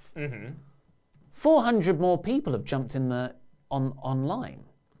stuff, 400 more people have jumped in online.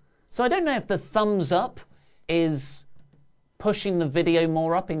 So I don't know if the thumbs up is pushing the video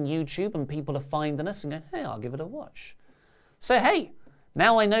more up in YouTube and people are finding us and going, hey, I'll give it a watch. So, hey,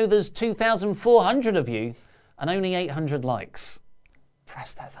 now I know there's 2,400 of you and only 800 likes.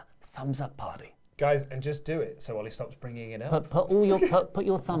 Press that thumbs up party. Guys, and just do it so Ollie stops bringing it up. Put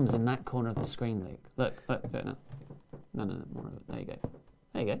your thumbs in that corner of the screen, Luke. Look, do it now. No, more of it. There you go.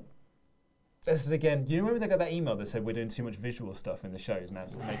 There you go. This is again, do you remember they got that email that said we're doing too much visual stuff in the shows and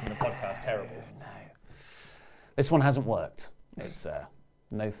that's making the podcast terrible? No. This one hasn't worked. It's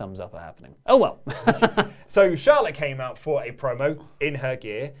no thumbs up are happening. Oh well. So Charlotte came out for a promo in her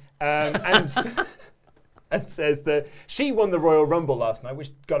gear and says that she won the Royal Rumble last night,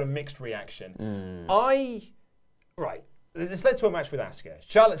 which got a mixed reaction. Right, this led to a match with Asuka.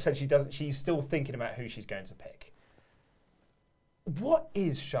 Charlotte said she's still thinking about who she's going to pick. What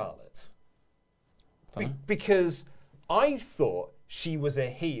is Charlotte? Because I thought she was a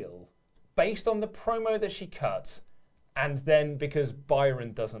heel based on the promo that she cut, and then because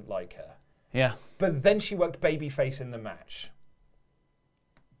Byron doesn't like her. Yeah. But then she worked babyface in the match.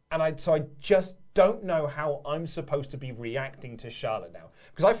 And so I just don't know how I'm supposed to be reacting to Charlotte now.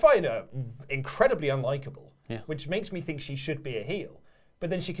 Because I find her incredibly unlikable, which makes me think she should be a heel. But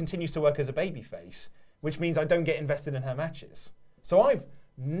then she continues to work as a babyface, which means I don't get invested in her matches. So I've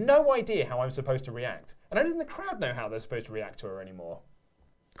no idea how I'm supposed to react. And I don't think the crowd know how they're supposed to react to her anymore.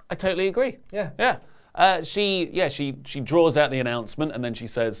 I totally agree. Yeah. Yeah. She draws out the announcement and then she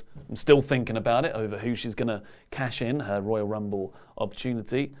says, I'm still thinking about it over who she's going to cash in her Royal Rumble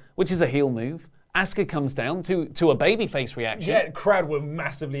opportunity, which is a heel move. Asuka comes down to a babyface reaction. Yeah, the crowd were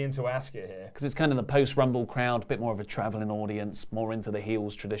massively into Asuka here. Because it's kind of the post-Rumble crowd, a bit more of a travelling audience, more into the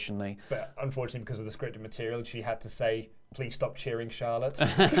heels traditionally. But unfortunately, because of the scripted material, she had to say, please stop cheering Charlotte.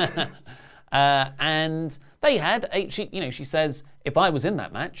 And they had, she says, if I was in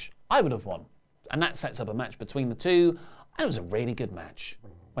that match, I would have won. And that sets up a match between the two. And it was a really good match.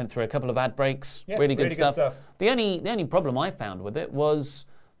 Went through a couple of ad breaks, really good stuff. The only problem I found with it was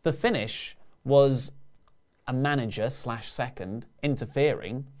the finish was a manager/second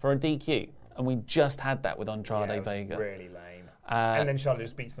interfering for a DQ. And we just had that with Andrade Vega. Really lame. And then Charlotte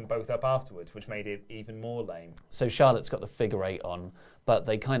just beats them both up afterwards, which made it even more lame. So Charlotte's got the figure 8 on, but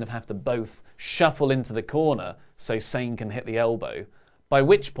they kind of have to both shuffle into the corner so Sane can hit the elbow, by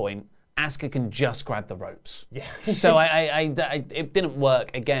which point Asuka can just grab the ropes. Yeah. So it didn't work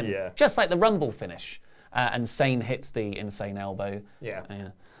again. Yeah. Just like the Rumble finish. And Sane hits the insane elbow.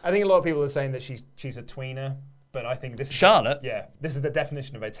 Yeah. I think a lot of people are saying that she's a tweener, but I think this is Charlotte? This is the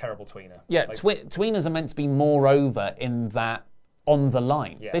definition of a terrible tweener. Yeah, tweeners are meant to be more over in that on the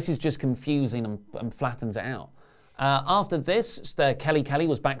line. Yeah. This is just confusing and flattens it out. After this, Kelly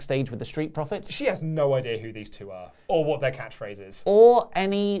was backstage with the Street Profits. She has no idea who these two are or what their catchphrase is. Or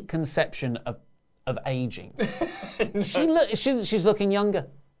any conception of aging. She's looking younger.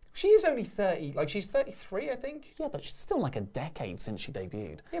 She is only 30, she's 33, I think. Yeah, but she's still like a decade since she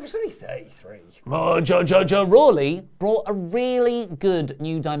debuted. Yeah, but she's only 33. Mojo Rawley brought a really good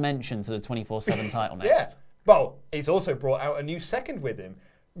new dimension to the 24/7 title next. Yeah. Well, he's also brought out a new second with him.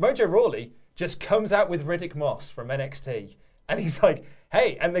 Mojo Rawley just comes out with Riddick Moss from NXT. And he's like,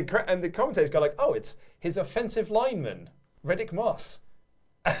 hey, and the commentators go like, oh, it's his offensive lineman, Riddick Moss.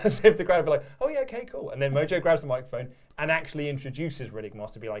 As if the crowd would be like, oh yeah, okay, cool. And then Mojo grabs the microphone and actually introduces Riddick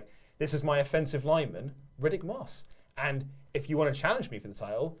Moss to be like, this is my offensive lineman, Riddick Moss. And if you want to challenge me for the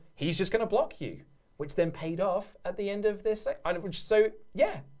title, he's just going to block you. Which then paid off at the end of this. I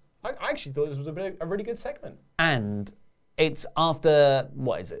actually thought this was a really good segment. And It's after,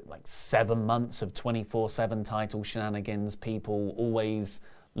 what is it, like 7 months of 24/7 title shenanigans, people always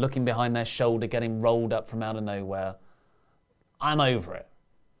looking behind their shoulder, getting rolled up from out of nowhere. I'm over it.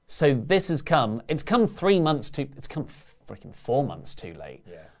 So this has come, it's come 3 months too, it's come freaking 4 months too late.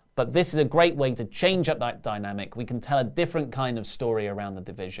 Yeah. But this is a great way to change up that dynamic. We can tell a different kind of story around the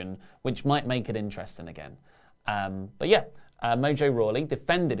division, which might make it interesting again. But yeah, Mojo Rawley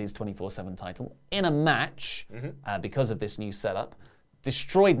defended his 24/7 title in a match because of this new setup.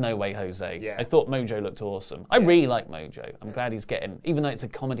 Destroyed No Way Jose. Yeah. I thought Mojo looked awesome. I really like Mojo. I'm glad he's getting, even though it's a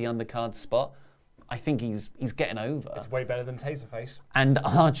comedy undercard spot, I think he's getting over. It's way better than Taserface. And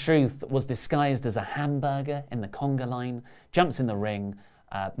R-Truth was disguised as a hamburger in the conga line, jumps in the ring,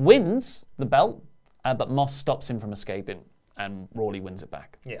 wins the belt, but Moss stops him from escaping, and Rawley wins it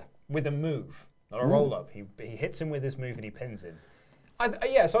back. Yeah, with a move, not a roll-up. He hits him with his move and he pins him.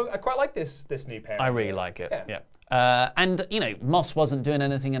 So I quite like this new pair. I really like it, yeah. And, Moss wasn't doing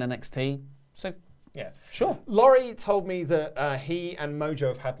anything in NXT, so yeah, sure. Laurie told me that he and Mojo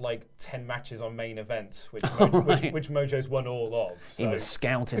have had like 10 matches on main events, which Mojo's won all of. So. He was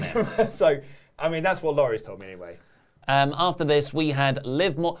scouting it. So, I mean, that's what Laurie's told me anyway. After this, we had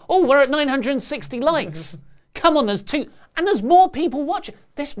Liv Morgan. Oh, we're at 960 likes. Come on, there's more people watching.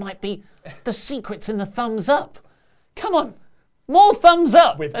 This might be the secrets in the thumbs up. Come on, more thumbs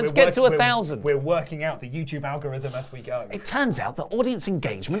up. Let's get to 1,000. We're working out the YouTube algorithm as we go. It turns out that audience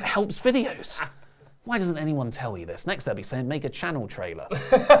engagement helps videos. Why doesn't anyone tell you this? Next they'll be saying, make a channel trailer.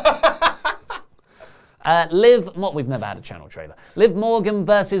 We've never had a channel trailer. Liv Morgan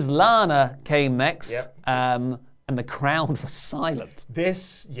versus Lana came next. Yep. And the crowd was silent.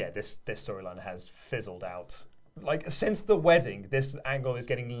 This storyline has fizzled out. Like, since the wedding, this angle is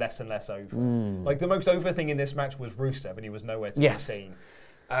getting less and less over. Like, the most over thing in this match was Rusev, and he was nowhere to be seen.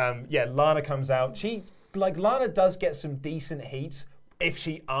 Lana comes out. Lana does get some decent heat if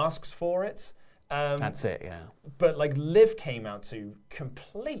she asks for it. That's it, yeah. But, Liv came out to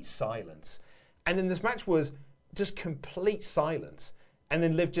complete silence. And then this match was just complete silence. And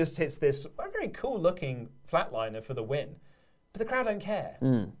then Liv just hits this very cool-looking flatliner for the win. But the crowd don't care.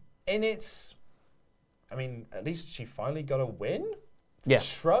 And it's... I mean, at least she finally got a win? Yeah.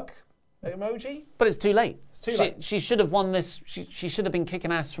 Shrug emoji? But it's too late. It's too late. She should have won this. She should have been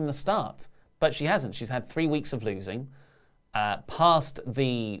kicking ass from the start. But she hasn't. She's had 3 weeks of losing. Past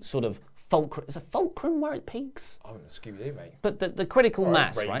the sort of fulcrum. Is it fulcrum where it peaks? Oh, Scooby-Doo, mate. But the critical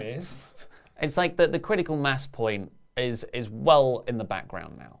mass, right? It's like the critical mass point is well in the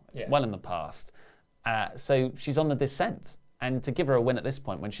background now. It's well in the past. So she's on the descent. And to give her a win at this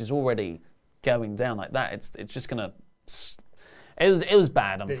point when she's already going down like that, it's just going to... It was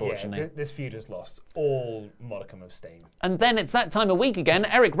bad, unfortunately. This feud has lost all modicum of steam. And then it's that time of week again.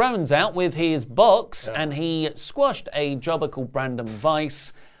 Eric Rowan's out with his box, and he squashed a jobber called Brandon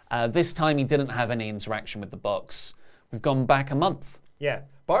Weiss. This time he didn't have any interaction with the box. We've gone back a month. Yeah.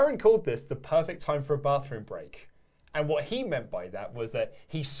 Byron called this the perfect time for a bathroom break. And what he meant by that was that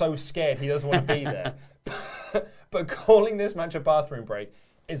he's so scared he doesn't want to be there. But calling this match a bathroom break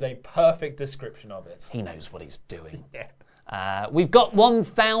is a perfect description of it. He knows what he's doing. Yeah. We've got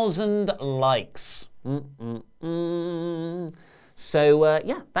 1,000 likes. So,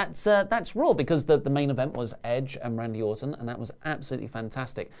 that's Raw, because the main event was Edge and Randy Orton, and that was absolutely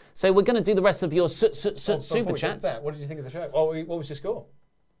fantastic. So we're going to do the rest of your super chats. What did you think of the show? Oh, what was your score?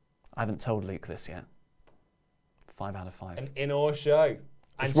 I haven't told Luke this yet. 5 out of 5. An in-awe show.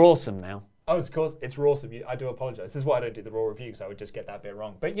 It's Rawsome now. Oh, of course, it's Rawsome. I do apologise. This is why I don't do the Raw review, because I would just get that bit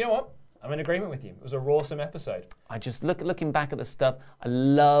wrong. But you know what? I'm in agreement with you. It was a Rawsome episode. I just looking back at the stuff. I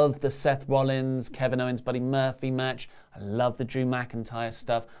love the Seth Rollins, Kevin Owens, Buddy Murphy match. I love the Drew McIntyre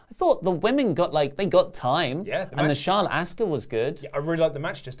stuff. I thought the women got time. Yeah, the Charlotte Asuka was good. Yeah, I really liked the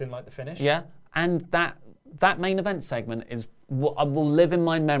match. Just didn't like the finish. Yeah, and that main event segment is what will live in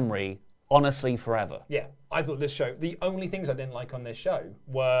my memory, honestly, forever. Yeah, I thought this show. The only things I didn't like on this show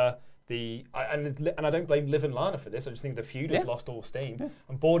were. And I don't blame Liv and Lana for this. I just think the feud has lost all steam. Yeah.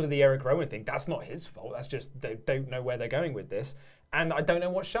 I'm bored of the Eric Rowan thing. That's not his fault. That's just they don't know where they're going with this. And I don't know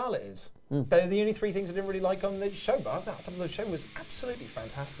what Charlotte is. They're the only 3 things I didn't really like on the show. But I thought the show was absolutely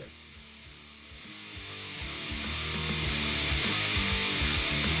fantastic.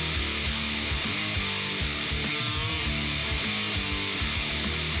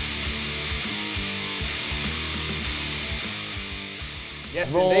 Yes,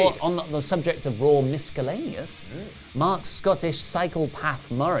 Raw, indeed. on the subject of Raw miscellaneous, Mark Scottish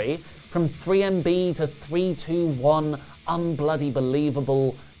Psychopath Murray from 3MB to 3-2-1, unbloody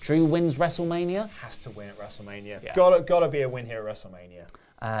believable. Drew wins WrestleMania. Has to win at WrestleMania. Yeah. Gotta be a win here at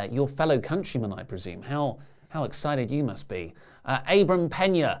WrestleMania. Your fellow countryman, I presume. How How excited you must be. Abram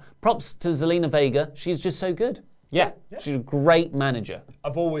Pena, props to Zelina Vega. She's just so good. Yeah, she's a great manager.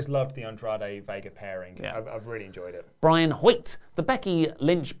 I've always loved the Andrade-Vega pairing. Yeah. I've really enjoyed it. Brian Hoyt, the Becky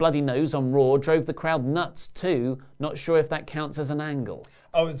Lynch bloody nose on Raw drove the crowd nuts too. Not sure if that counts as an angle.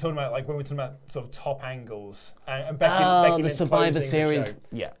 Oh, we're talking about, like, when we're talking about sort of top angles. And Becky the Lynch Survivor closing Series. The show.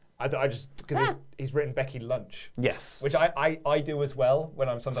 Yeah. I just, because he's written Becky Lunch. Yes. Which I do as well when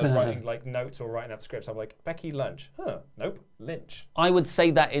I'm sometimes writing like notes or writing up scripts. I'm like, Becky Lunch. Nope, Lynch. I would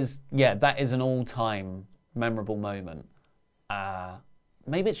say that is an all-time memorable moment.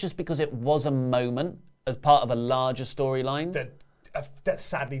 Maybe it's just because it was a moment as part of a larger storyline. That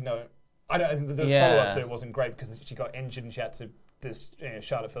sadly no. I don't. The follow-up to it wasn't great because she got injured and she had to.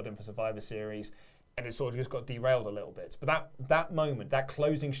 Charlotte filled in for Survivor Series, and it sort of just got derailed a little bit. But that moment, that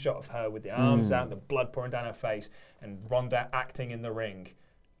closing shot of her with the arms out, the blood pouring down her face, and Ronda acting in the ring,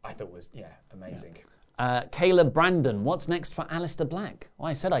 I thought was amazing. Kayla Brandon, what's next for Aleister Black? Well,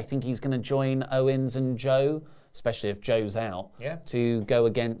 I said I think he's going to join Owens and Joe, especially if Joe's out, to go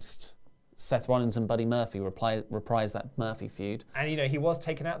against Seth Rollins and Buddy Murphy, reprise that Murphy feud. And, he was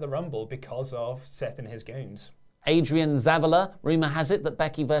taken out of the Rumble because of Seth and his goons. Adrian Zavala, rumour has it that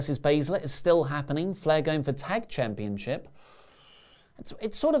Becky versus Baszler is still happening. Flair going for tag championship.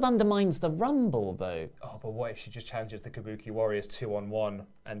 It sort of undermines the Rumble, though. Oh, but what if she just challenges the Kabuki Warriors 2-on-1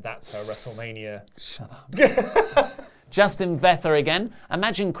 and that's her WrestleMania? Shut up. Justin Vether again.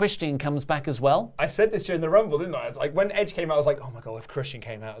 Imagine Christian comes back as well. I said this during the Rumble, didn't I? It's like when Edge came out, I was like, oh my God, if Christian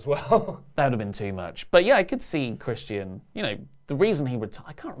came out as well. That would have been too much. But yeah, I could see Christian, the reason he retired,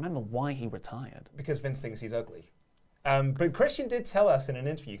 I can't remember why he retired. Because Vince thinks he's ugly. But Christian did tell us in an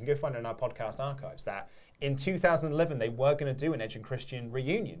interview, you can go find it in our podcast archives, that in 2011 they were going to do an Edge and Christian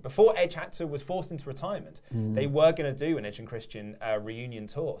reunion. Before Edge was forced into retirement, they were going to do an Edge and Christian reunion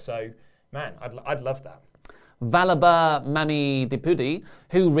tour. So, man, I'd love that. Valaba Mami Dipudi,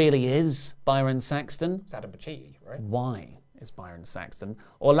 who really is Byron Saxton? It's Adam Pacitti, right? Why is Byron Saxton?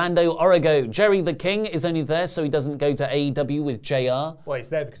 Orlando Origo, Jerry the King is only there so he doesn't go to AEW with JR. Well, he's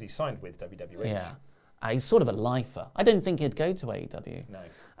there because he signed with WWE. Yeah. He's sort of a lifer. I don't think he'd go to AEW.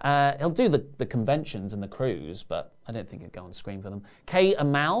 No. He'll do the conventions and the cruise, but I don't think he'd go on screen for them. Kay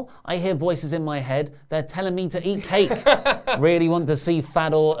Amal, I hear voices in my head. They're telling me to eat cake. Really want to see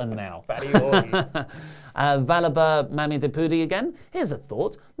Fat Orton now. Fatty Orton. Valaba Mami Dipudi again. Here's a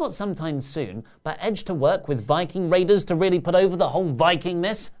thought. Not sometime soon, but Edge to work with Viking Raiders to really put over the whole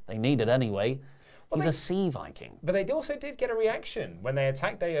Vikingness. They need it anyway. He's a sea Viking. But they also did get a reaction when they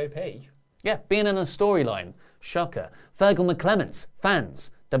attacked AOP. Yeah, being in a storyline. Shocker. Fergal McClements.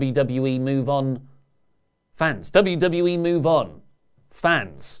 Fans. WWE move on. Fans. WWE move on.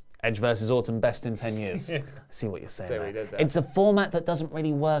 Fans. Edge versus Orton, best in 10 years. I see what you're saying there. It's a format that doesn't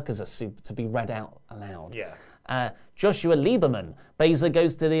really work as a super to be read out aloud. Yeah. Joshua Lieberman. Baszler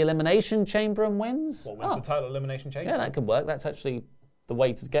goes to the Elimination Chamber and wins. What, wins the title Elimination Chamber? Yeah, that could work. That's actually the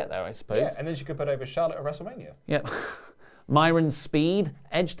way to get there, I suppose. Yeah, and then she could put over Charlotte at WrestleMania. Yep. Myron Speed,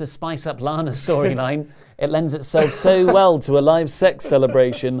 Edge to spice up Lana's storyline. It lends itself so well to a live sex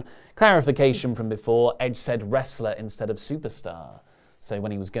celebration. Clarification from before, Edge said wrestler instead of superstar. So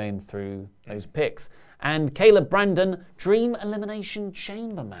when he was going through those picks. And Caleb Brandon, Dream Elimination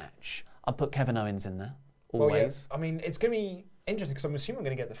Chamber match. I'll put Kevin Owens in there, always. Well, yeah. I mean, it's going to be interesting because I'm assuming I'm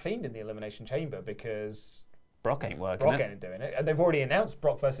going to get The Fiend in the Elimination Chamber because Brock ain't working Brock ain't doing it. And they've already announced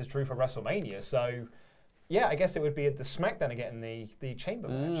Brock versus Drew for WrestleMania, so... Yeah, I guess it would be at the SmackDown again, the Chamber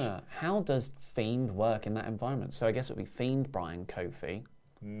match. How does Fiend work in that environment? So I guess it would be Fiend, Bryan, Kofi.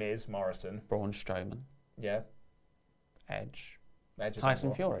 Miz, Morrison. Braun Strowman. Yeah. Edge.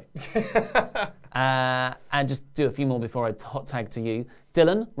 Tyson Fury. And just do a few more before I hot tag to you.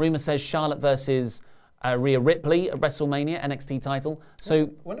 Dylan, rumour says Charlotte versus Rhea Ripley at WrestleMania, NXT title. So, I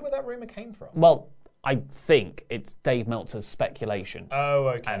wonder where that rumour came from. Well, I think it's Dave Meltzer's speculation. Oh,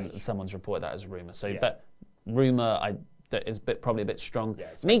 okay. And someone's reported that as a rumour. So that rumour is probably a bit strong. Yeah,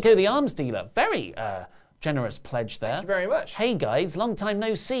 Nico the Arms Dealer, very generous pledge there. Thank you very much. Hey guys, long time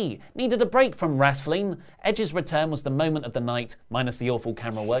no see. Needed a break from wrestling. Edge's return was the moment of the night, minus the awful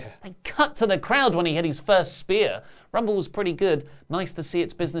camera work. They cut to the crowd when he hit his first spear. Rumble was pretty good. Nice to see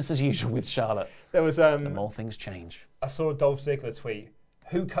it's business as usual with Charlotte. There was the more things change. I saw a Dolph Ziggler tweet.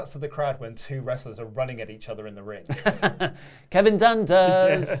 Who cuts to the crowd when two wrestlers are running at each other in the ring? Kevin Dunn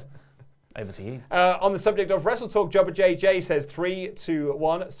does. Over to you. On the subject of Wrestle Talk, Jobber JJ says 3, 2,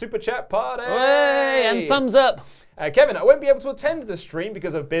 1, Super Chat Party! Hey, and thumbs up. Kevin, I won't be able to attend the stream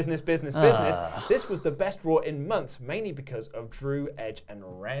because of business. This was the best Raw in months, mainly because of Drew, Edge, and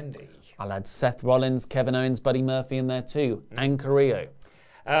Randy. I'll add Seth Rollins, Kevin Owens, Buddy Murphy in there too, and Carrillo.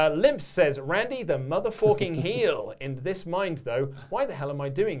 Limps says, Randy, the motherfucking heel. In this mind, though, why the hell am I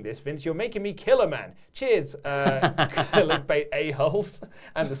doing this, Vince? You're making me kill a man. Cheers, clickbait a-holes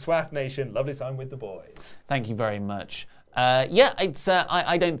and the Swaff Nation. Lovely time with the boys. Thank you very much. It's.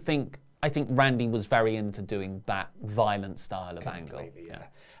 I think Randy was very into doing that violent style of angle.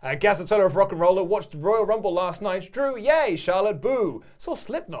 Gazzatola of Rock and Roller watched Royal Rumble last night. Drew, yay! Charlotte, boo! Saw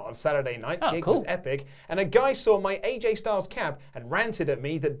Slipknot on Saturday night. Gig was epic. And a guy saw my AJ Styles cap and ranted at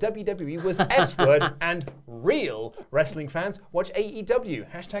me that WWE was S-word and real wrestling fans watch AEW.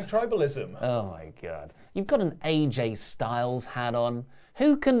 Hashtag tribalism. Oh my God. You've got an AJ Styles hat on.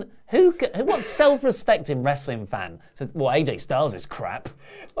 What self-respecting wrestling fan said, well, AJ Styles is crap?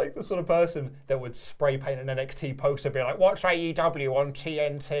 Like the sort of person that would spray paint an NXT poster and be like, watch AEW on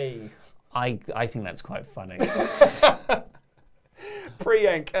TNT. I think that's quite funny.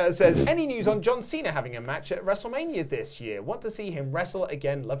 Priyank says, any news on John Cena having a match at WrestleMania this year? Want to see him wrestle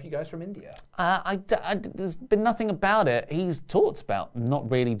again. Love you guys from India. There's been nothing about it. He's talked about not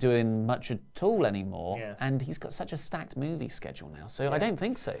really doing much at all anymore. Yeah. And he's got such a stacked movie schedule now, so I don't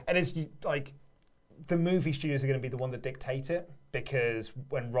think so. And it's like the movie studios are going to be the one that dictate it, because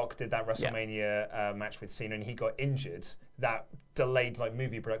when Rock did that WrestleMania match with Cena and he got injured, that delayed like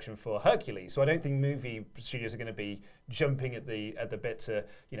movie production for Hercules. So I don't think movie studios are going to be jumping at the bit to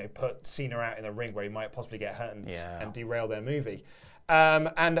put Cena out in the ring where he might possibly get hurt and derail their movie.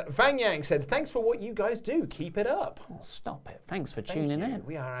 And Vang Yang said, thanks for what you guys do. Keep it up. Oh, stop it. Thanks for tuning in.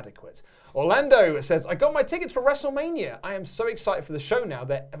 We are adequate. Orlando says, I got my tickets for WrestleMania. I am so excited for the show now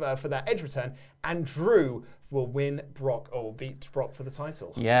that for that Edge return. And Drew will win Brock or beat Brock for the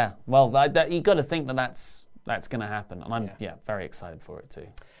title. Yeah. Well, you got to think that's going to happen. And I'm very excited for it too.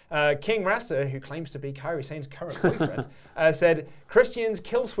 King Rasta, who claims to be Kairi Sane's current boyfriend, said, Christian's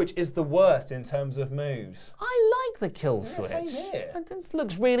kill switch is the worst in terms of moves. I like the kill switch. Same here. This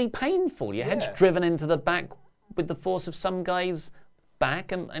looks really painful. Your head's driven into the back with the force of some guy's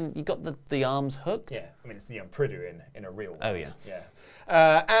back, and you got the arms hooked. Yeah, I mean, it's the Unpridu in a real way. Oh, yeah.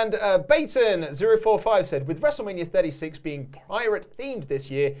 And Baton045 said, with WrestleMania 36 being pirate-themed this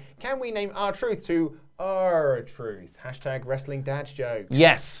year, can we name R-Truth to R-Truth? Hashtag wrestling dad jokes.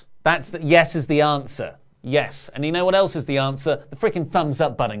 Yes. Yes is the answer. Yes. And you know what else is the answer? The freaking thumbs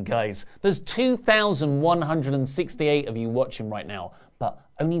up button, guys. There's 2,168 of you watching right now, but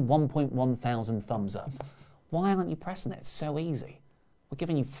only 1.1 thousand thumbs up. Why aren't you pressing it? It's so easy. We're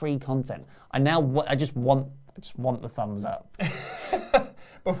giving you free content. I just want the thumbs up.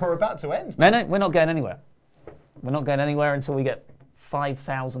 But we're about to end. No, we're not going anywhere. We're not going anywhere until we get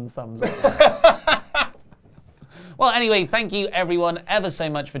 5,000 thumbs up. Well, anyway, thank you everyone ever so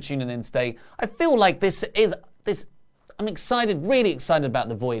much for tuning in today. I feel like I'm excited, really excited about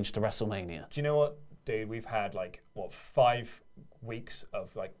the voyage to WrestleMania. Do you know what, dude? We've had 5 weeks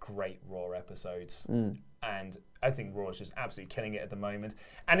of great Raw episodes. And I think Raw is just absolutely killing it at the moment.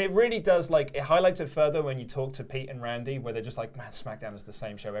 And it really does, it highlights it further when you talk to Pete and Randy, where they're just like, man, SmackDown is the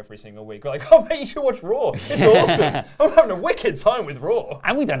same show every single week. We're like, oh, man, you should watch Raw. It's awesome. I'm having a wicked time with Raw.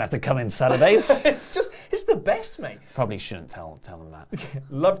 And we don't have to come in Saturdays. It's the best, mate. Probably shouldn't tell them that.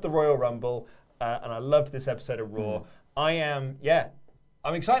 Loved the Royal Rumble, and I loved this episode of Raw.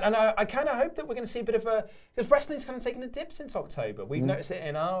 I'm excited, and I kind of hope that we're going to see a bit of because wrestling's kind of taken a dip since October. We've noticed it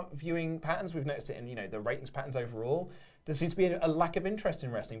in our viewing patterns. We've noticed it in the ratings patterns overall. There seems to be a lack of interest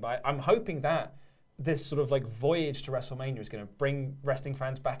in wrestling, but I'm hoping that this sort of voyage to WrestleMania is going to bring wrestling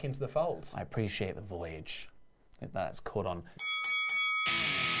fans back into the fold. I appreciate the voyage. That's caught on.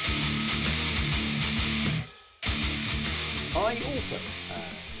 I also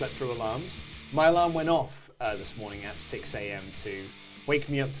slept through alarms. My alarm went off this morning at 6 a.m. to wake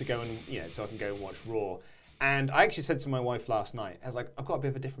me up to go and, so I can go and watch Raw. And I actually said to my wife last night, I was like, I've got a bit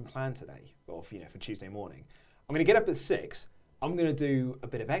of a different plan today, or for Tuesday morning. I'm going to get up at 6, I'm going to do a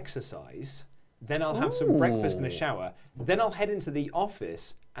bit of exercise, then I'll have some breakfast and a shower, then I'll head into the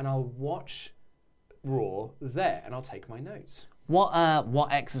office and I'll watch Raw there and I'll take my notes. What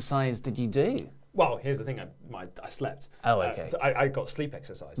exercise did you do? Well, here's the thing, I slept. Oh, okay. So I got sleep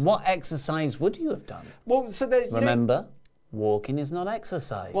exercise. What exercise would you have done? Well, so there, remember, walking is not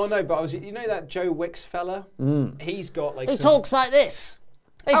exercise. Well, no, but that Joe Wicks fella? He's got He talks like this.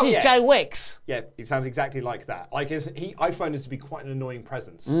 This is Joe Wicks. Yeah, he sounds exactly like that. I find him to be quite an annoying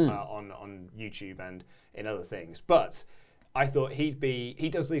presence on YouTube and in other things. But I thought he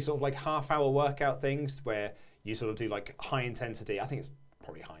does these sort of half-hour workout things where you sort of do high intensity. I think it's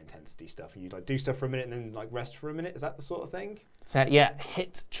probably high intensity stuff. And you do stuff for a minute and then rest for a minute. Is that the sort of thing? So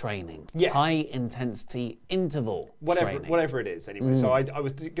HIIT training. Yeah. High intensity interval training. Whatever it is anyway. So I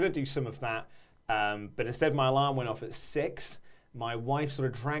was going to do some of that. But instead my alarm went off at 6. My wife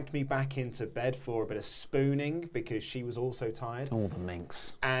sort of dragged me back into bed for a bit of spooning because she was also tired. All the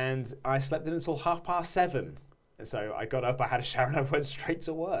minx. And I slept in until 7:30. And so I got up, I had a shower, and I went straight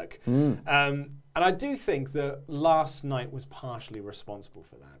to work. And I do think that last night was partially responsible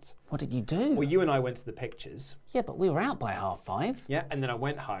for that. What did you do? Well, you and I went to the pictures. Yeah, but we were out by 5:30. Yeah, and then I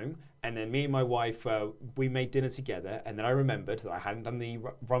went home, and then me and my wife, we made dinner together, and then I remembered that I hadn't done the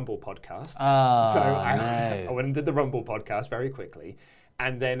Rumble podcast. Oh, so no. I went and did the Rumble podcast very quickly.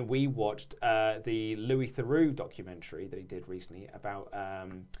 And then we watched the Louis Theroux documentary that he did recently about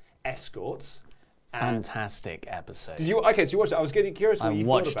escorts. Fantastic episode. Did you? Okay, so you watched it. I was getting curious what you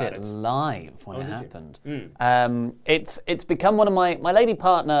thought about it. I watched it live when it happened. It's become one of my lady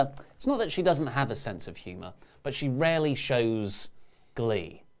partner. It's not that she doesn't have a sense of humour, but she rarely shows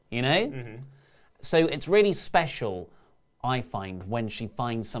glee. You know, so it's really special. I find when she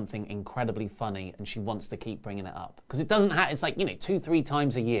finds something incredibly funny and she wants to keep bringing it up because it doesn't have. It's like 2-3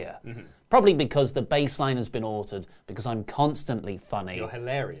 times a year. Probably because the baseline has been altered because I'm constantly funny. You're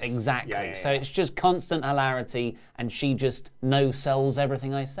hilarious. Exactly. Yeah. So it's just constant hilarity and she just no-sells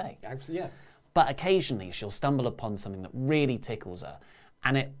everything I say. Absolutely, yeah. But occasionally she'll stumble upon something that really tickles her.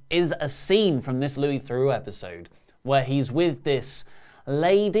 And it is a scene from this Louis Theroux episode where he's with this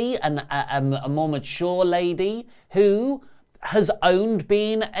lady, a more mature lady, who has owned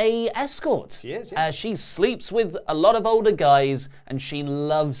being a escort. She is, yeah. She sleeps with a lot of older guys and she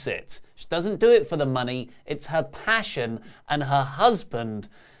loves it. She doesn't do it for the money. It's her passion, and her husband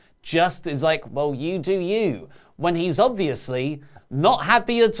just is like, well, you do you, when he's obviously not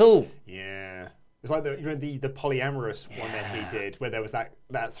happy at all. Yeah. It's like the polyamorous one that he did, where there was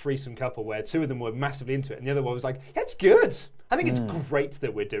that threesome couple where two of them were massively into it, and the other one was like, "It's good. I think it's great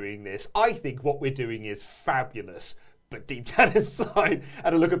that we're doing this. I think what we're doing is fabulous." But deep down inside,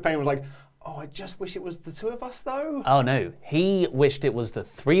 had a look at Payne and was like, "Oh, I just wish it was the two of us, though." Oh no, he wished it was the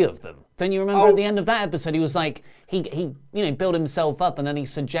three of them. Don't you remember at the end of that episode? He was like, he built himself up, and then he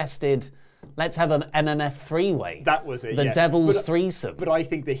suggested, let's have an MMF three-way. That was it. The devil's threesome. But I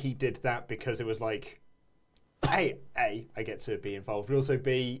think that he did that because it was like, A, I get to be involved, but also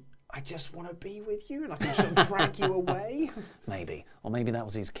B, I just want to be with you and I can sort of drag you away. Maybe. Or maybe that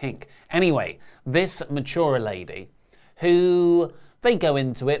was his kink. Anyway, this mature lady who, they go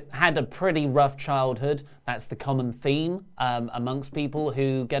into it, had a pretty rough childhood. That's the common theme amongst people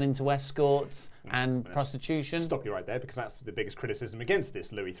who get into escorts and prostitution. Stop you right there, because that's the biggest criticism against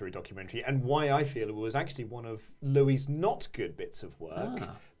this Louis Theroux documentary, and why I feel it was actually one of Louis's not good bits of work,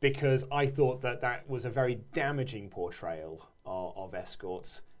 because I thought that was a very damaging portrayal of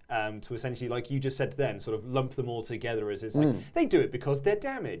escorts. To essentially, like you just said then, sort of lump them all together as it's like, they do it because they're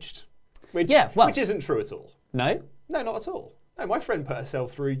damaged. Which isn't true at all. No? No, not at all. No, my friend put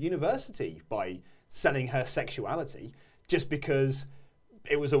herself through university by selling her sexuality just because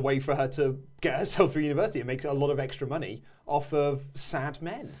it was a way for her to get herself through university and make a lot of extra money off of sad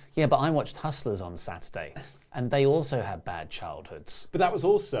men. Yeah, but I watched Hustlers on Saturday, and they also had bad childhoods. But that was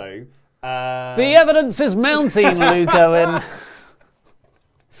also... The evidence is mounting, Luke Owen.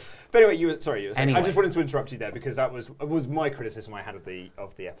 But anyway, you were saying, anyway. I just wanted to interrupt you there because that was my criticism I had of the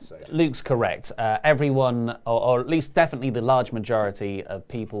episode. Luke's correct. Everyone, or at least definitely the large majority of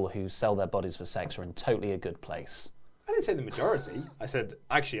people who sell their bodies for sex are in totally a good place. I didn't say the majority. I said,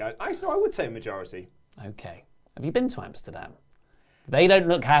 actually, I would say a majority. Okay. Have you been to Amsterdam? They don't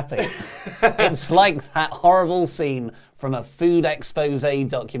look happy. It's like that horrible scene from a food expose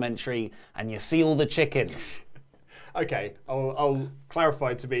documentary and you see all the chickens. Okay, I'll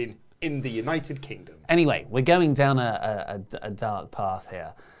clarify to mean in the United Kingdom. Anyway, we're going down a dark path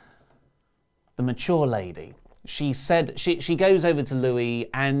here. The mature lady, she said, she goes over to Louis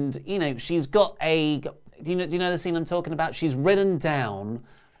and, she's got do you know the scene I'm talking about? She's written down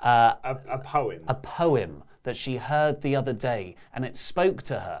a poem. A poem that she heard the other day, and it spoke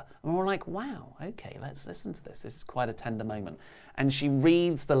to her. And we're like, wow, okay, let's listen to this. This is quite a tender moment. And she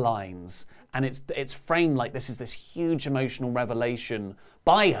reads the lines, and it's framed like this is this huge emotional revelation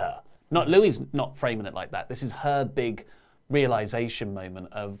by her. Not Louis not framing it like that. This is her big realization moment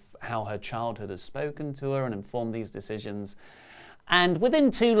of how her childhood has spoken to her and informed these decisions. And within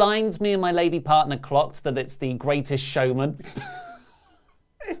 2 lines, me and my lady partner clocked that it's The Greatest Showman.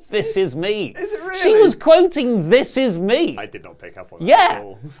 This is me. Is it really? She was quoting This Is Me. I did not pick up on that at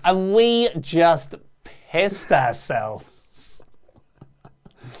all. And we just pissed ourselves.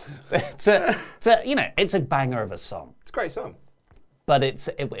 It's a banger of a song. It's a great song. But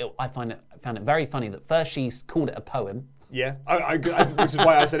I found it very funny that first she called it a poem. Yeah, which is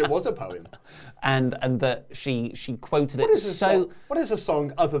why I said it was a poem. And that she quoted it What is a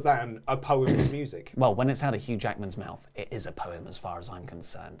song other than a poem of music? Well, when it's out of Hugh Jackman's mouth, it is a poem as far as I'm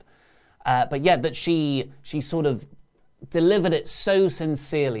concerned. But yeah, that she sort of delivered it so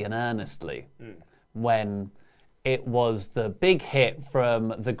sincerely and earnestly when it was the big hit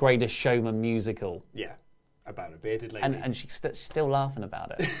from the Greatest Showman musical. Yeah, about a bearded lady. And she's still laughing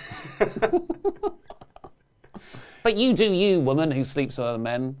about it. But you do you, woman who sleeps with other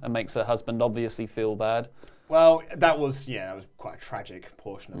men and makes her husband obviously feel bad. Well, that was quite a tragic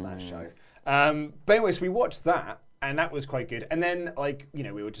portion of that show. But anyways, we watched that, and that was quite good. And then,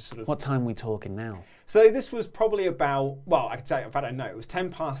 we were just sort of... What time are we talking now? So this was probably about, well, I can tell you, in fact, I know, it was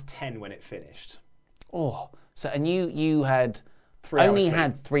 10:10 when it finished. Oh, so, and you had... 3 hours only sleep.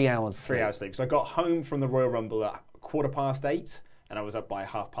 had 3 hours sleep. 3 hours sleep. So I got home from the Royal Rumble at 8:15, and I was up by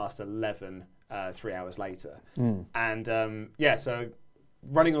 11:30, 3 hours later. And so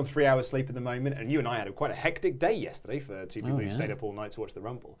running on 3 hours sleep at the moment, and you and I had quite a hectic day yesterday for two people who stayed up all night to watch the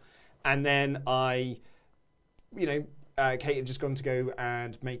Rumble. And then Kate had just gone to go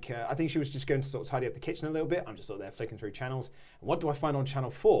and make, I think she was just going to sort of tidy up the kitchen a little bit. I'm just sort of there flicking through channels. And what do I find on Channel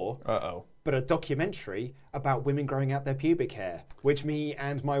 4? But a documentary about women growing out their pubic hair, which me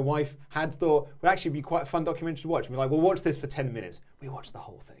and my wife had thought would actually be quite a fun documentary to watch. And we're like, we'll watch this for 10 minutes. We watched the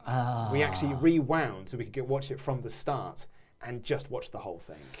whole thing. We actually rewound so we could watch it from the start and just watch the whole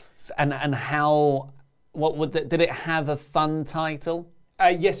thing. And how, did it have a fun title?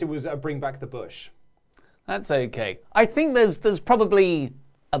 Yes, it was Bring Back the Bush. That's okay. I think there's probably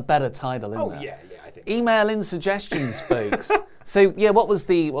a better title in there. Oh yeah, I think. Email in suggestions, folks. So yeah, what was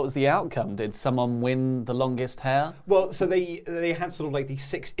the outcome? Did someone win the longest hair? Well, so they had sort of like these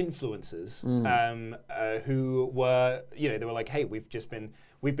 6 influencers who were, they were like, hey, we've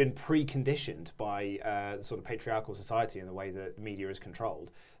been preconditioned by sort of patriarchal society and the way that media is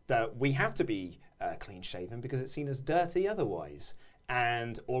controlled, that we have to be clean shaven because it's seen as dirty otherwise.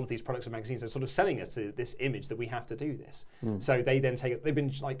 And all of these products and magazines are sort of selling us to this image that we have to do this. So they then they've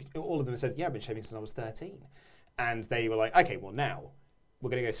been like, all of them said, yeah, I've been shaving since I was 13. And they were like, okay, well now we're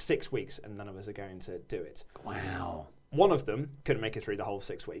going to go 6 weeks and none of us are going to do it. Wow. One of them couldn't make it through the whole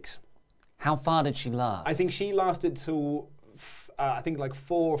 6 weeks. How far did she last? I think she lasted till, 4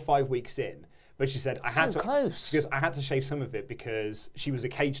 or 5 weeks in. But she said, I had to shave some of it because she was a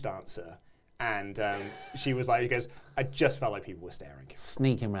cage dancer. And she was like, I just felt like people were staring.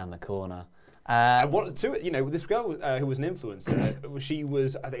 Sneaking around the corner. This girl who was an influencer, she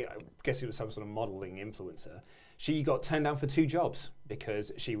was, I guess it was some sort of modeling influencer. She got turned down for 2 jobs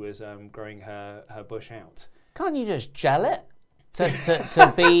because she was growing her bush out. Can't you just gel it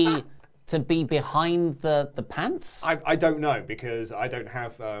to be behind the pants? I don't know because I don't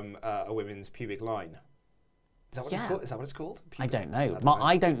have a women's pubic line. Is that what it's called? Is that what it's called? I don't know.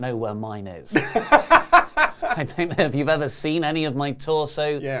 I don't know where mine is. I don't know if you've ever seen any of my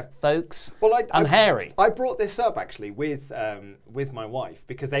torso, folks. Well, I'm hairy. I brought this up actually with my wife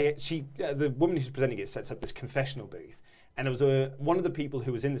because the woman who's presenting it sets up this confessional booth, and it was one of the people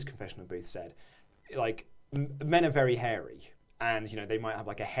who was in this confessional booth said, like, men are very hairy. And, they might have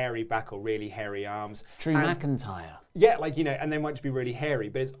like a hairy back or really hairy arms. Drew McIntyre. Yeah, and they might just be really hairy,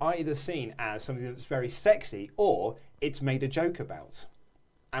 but it's either seen as something that's very sexy or it's made a joke about.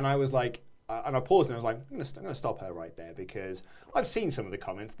 And I was like, and I paused and I was like, I'm going to stop her right there because I've seen some of the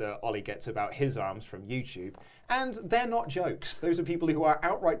comments that Ollie gets about his arms from YouTube, and they're not jokes. Those are people who are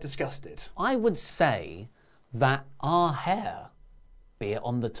outright disgusted. I would say that our hair, be it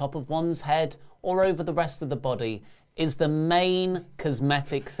on the top of one's head or over the rest of the body, is the main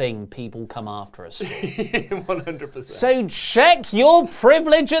cosmetic thing people come after us for. 100%. So check your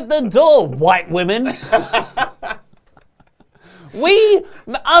privilege at the door, white women.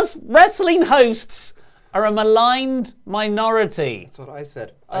 Us wrestling hosts, are a maligned minority. That's what I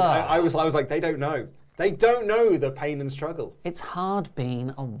said. I was like, they don't know. They don't know the pain and struggle. It's hard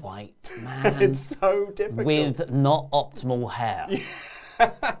being a white man. It's so difficult. With not optimal hair.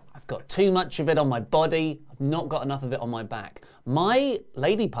 I've got too much of it on my body. I've not got enough of it on my back. My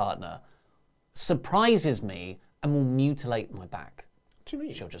lady partner surprises me and will mutilate my back. What do you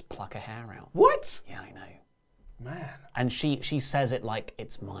mean? She'll just pluck a hair out. What? Yeah, I know. Man. And she says it like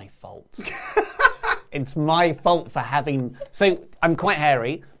it's my fault. It's my fault for having... So I'm quite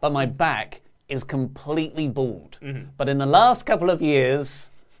hairy, but my back is completely bald. Mm-hmm. But in the last couple of years,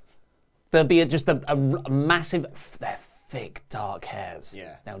 there'll be just a massive... They're thick, dark hairs.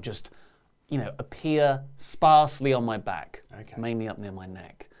 Yeah. They'll just, appear sparsely on my back. Okay. Mainly up near my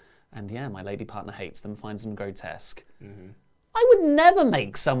neck. And yeah, my lady partner hates them, finds them grotesque. Mm-hmm. I would never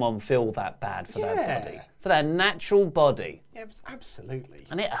make someone feel that bad for their body, for their natural body. Yeah, absolutely.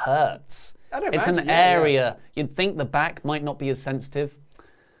 And it hurts. I'd It's imagine, an yeah, area, you'd think the back might not be as sensitive,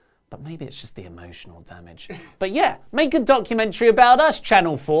 but maybe it's just the emotional damage. But yeah, make a documentary about us,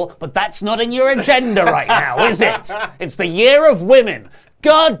 Channel 4, but that's not in your agenda right now, is it? It's the year of women.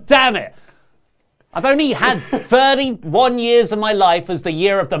 God damn it. I've only had 31 years of my life as the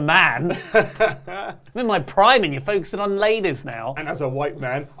year of the man. I'm in my prime and you're focusing on ladies now. And as a white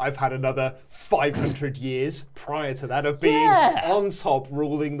man, I've had another 500 years prior to that of being on top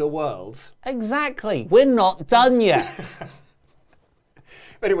ruling the world. Exactly. We're not done yet.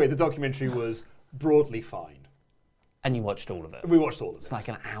 Anyway, the documentary was broadly fine. And you watched all of it? We watched all of it. It's like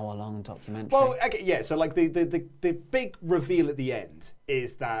an hour-long documentary. Well, okay, yeah, so like the big reveal at the end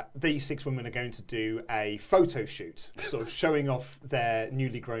is that these 6 women are going to do a photo shoot, sort of showing off their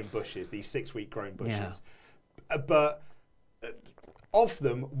newly grown bushes, these 6-week grown bushes. Yeah. But of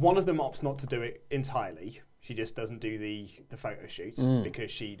them, one of them opts not to do it entirely. She just doesn't do the photo shoot because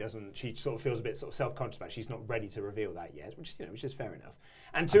she sort of feels a bit sort of self-conscious about it. She's not ready to reveal that yet, which is fair enough.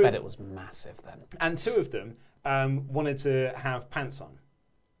 And I bet it was massive then. And 2 of them wanted to have pants on.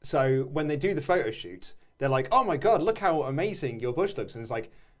 So when they do the photo shoot, they're like, "Oh my God, look how amazing your bush looks!" And it's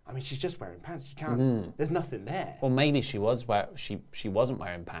like, I mean, she's just wearing pants. You can't. There's nothing there. Well, maybe she wasn't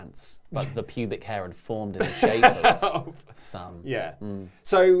wearing pants, but the pubic hair had formed in the shape of some. Yeah.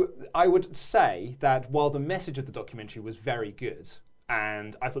 So I would say that while the message of the documentary was very good,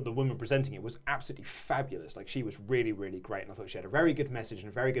 and I thought the woman presenting it was absolutely fabulous. Like, she was really, really great, and I thought she had a very good message and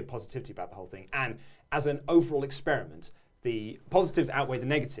a very good positivity about the whole thing. And as an overall experiment, the positives outweigh the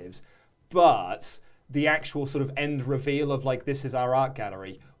negatives, but the actual sort of end reveal of like, this is our art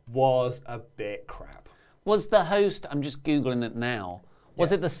gallery was a bit crap. Was the host, I'm just Googling it now,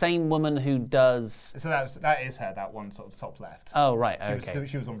 was it the same woman who does... So that is her, that one sort of top left. Oh, right, okay.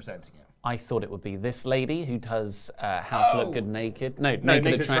 She was on presenting it. I thought it would be this lady who does How to Look Good Naked. No,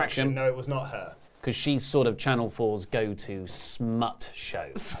 Naked Attraction. No, it was not her. Because she's sort of Channel 4's go-to smut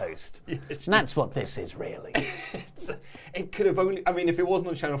show host. And that's what this is, really. It could have only... I mean, if it wasn't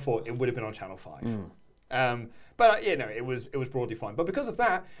on Channel 4, it would have been on Channel 5. But, you know, it was broadly fine. But because of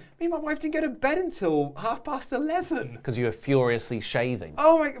that, me and my wife didn't go to bed until 11:30. Because you were furiously shaving.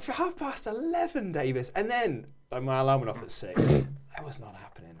 Oh, my... For 11:30, Davis. And then my alarm went off at 6. That was not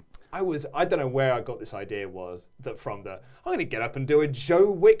happening. I don't know where I got this idea I'm going to get up and do a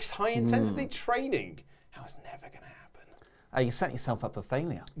Joe Wicks high-intensity training. That was never going to happen. You set yourself up for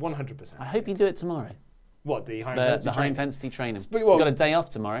failure. 100%. I hope you do it tomorrow. What, the high-intensity training? The high-intensity training. Well, you've got a day off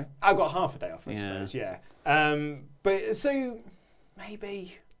tomorrow. I've got half a day off, I suppose, yeah. But so,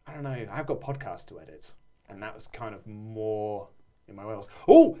 maybe, I don't know, I've got podcasts to edit. And that was kind of more in my wheels.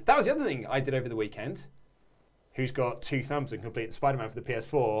 Oh, that was the other thing I did over the weekend. Who's got 2 thumbs and completed Spider-Man for the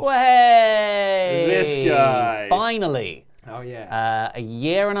PS4? Way! This guy. Finally. Oh, yeah. A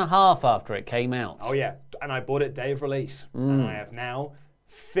year and a half after it came out. Oh, yeah. And I bought it day of release. And I have now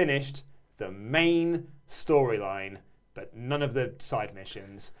finished the main storyline, but none of the side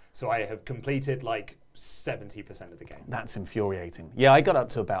missions. So I have completed like 70% of the game. That's infuriating. Yeah, I got up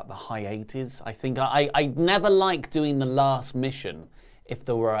to about the high 80s. I think I never like doing the last mission if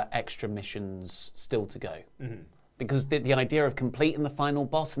there were extra missions still to go. Because the idea of completing the final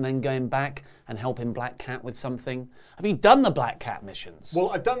boss and then going back and helping Black Cat with something. Have you done the Black Cat missions?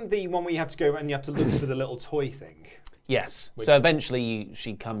 Well, I've done the one where you have to go and you have to look for the little toy thing. Yes. So eventually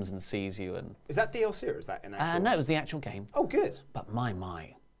she comes and sees you. And is that DLC or is that an actual? No, it was the actual game. Oh, good. But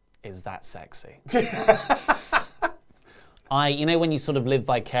my, is that sexy. You know when you sort of live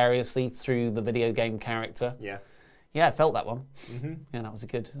vicariously through the video game character? Yeah. Yeah, I felt that one. Yeah, that was a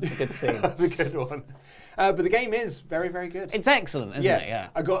good scene. That was a good one. But the game is very, very good. It's excellent, isn't it? Yeah.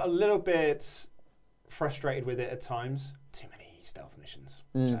 I got a little bit frustrated with it at times. Too many stealth missions,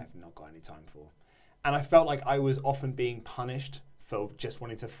 which I've not got any time for. And I felt like I was often being punished for just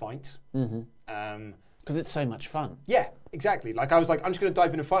wanting to fight. Because it's so much fun. Yeah, exactly. Like I was like, I'm just going to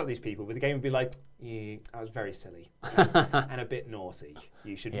dive in and fight with these people. But the game would be like, I was very silly and a bit naughty.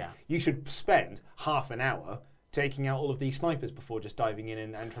 You should spend half an hour taking out all of these snipers before just diving in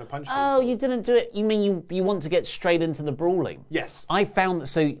and trying to punch people. Oh, you didn't do it. You mean you want to get straight into the brawling? Yes. I found that,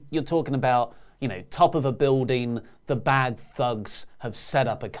 so you're talking about, top of a building, the bad thugs have set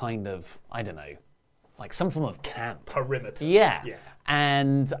up a kind of, I don't know, like some form of camp. Perimeter. Yeah.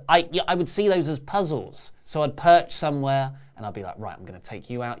 And I would see those as puzzles. So I'd perch somewhere and I'd be like, right, I'm going to take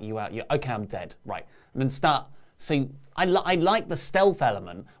you out. Okay, I'm dead. Right. And then start. So I like the stealth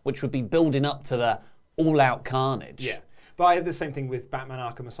element, which would be building up to the all-out carnage. Yeah. But I had the same thing with Batman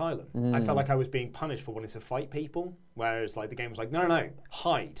Arkham Asylum. I felt like I was being punished for wanting to fight people, whereas like the game was like, no,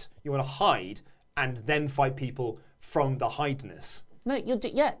 hide. You want to hide and then fight people from the hideness. No,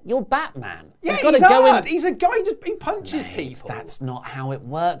 you're Batman. Yeah, You've he's gotta go hard. He's a guy he punches people. That's not how it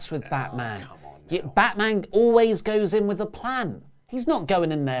works with Batman. Come on now. Batman always goes in with a plan. He's not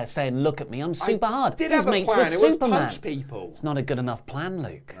going in there saying, "Look at me, I'm super hard." Did His have a mates plan. were It was Superman. punch people. It's not a good enough plan,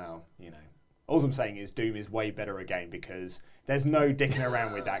 Luke. Well, all I'm saying is Doom is way better a game because there's no dicking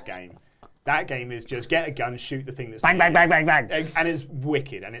around with that game. That game is just get a gun, shoot the thing that's bang, bang, bang, bang, bang, and it's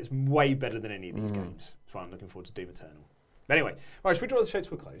wicked, and it's way better than any of these games. That's why I'm looking forward to Doom Eternal. But anyway, right, should we draw the show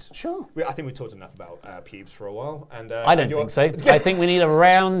to a close? Sure. I think we talked enough about pubes for a while. And I don't think so. I think we need a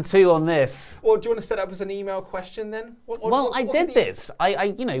round 2 on this. Well, do you want to set up as an email question then? I did this.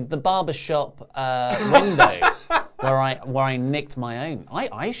 I the barbershop window where I nicked my own.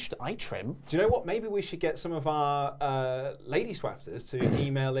 I trim. Do you know what? Maybe we should get some of our lady swappers to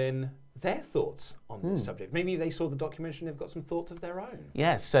email in their thoughts on this subject. Maybe they saw the documentary and they've got some thoughts of their own.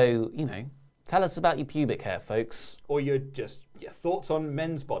 Yeah, so, tell us about your pubic hair, folks. Or your thoughts on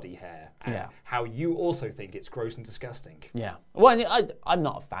men's body hair. And how you also think it's gross and disgusting. Yeah. Well, I'm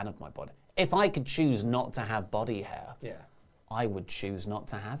not a fan of my body. If I could choose not to have body hair, I would choose not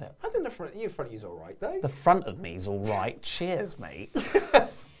to have it. I think the front of you's all right, though. The front of me's all right. Cheers, mate.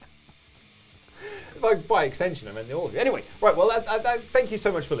 By extension, I meant the audio. Anyway, right, well, thank you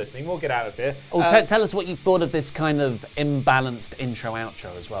so much for listening. We'll get out of here. Oh, tell us what you thought of this kind of imbalanced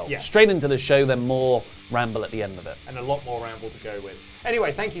intro-outro as well. Yeah. Straight into the show, then more ramble at the end of it. And a lot more ramble to go with.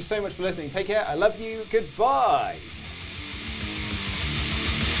 Anyway, thank you so much for listening. Take care. I love you. Goodbye.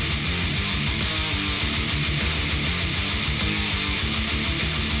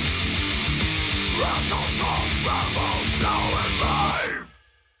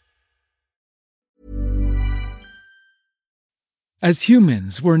 As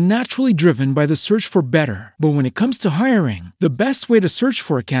humans, we're naturally driven by the search for better. But when it comes to hiring, the best way to search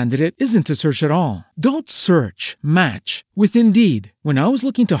for a candidate isn't to search at all. Don't search, match with Indeed. When I was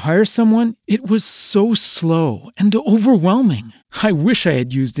looking to hire someone, it was so slow and overwhelming. I wish I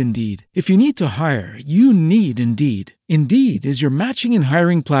had used Indeed. If you need to hire, you need Indeed. Indeed is your matching and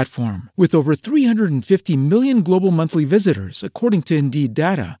hiring platform with over 350 million global monthly visitors, according to Indeed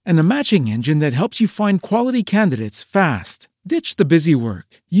data, and a matching engine that helps you find quality candidates fast. Ditch the busy work.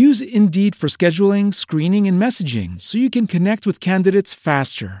 Use Indeed for scheduling, screening, and messaging so you can connect with candidates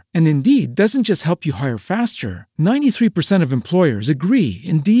faster. And Indeed doesn't just help you hire faster. 93% of employers agree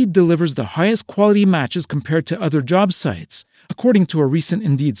Indeed delivers the highest quality matches compared to other job sites, according to a recent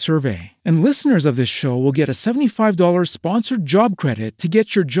Indeed survey. And listeners of this show will get a $75 sponsored job credit to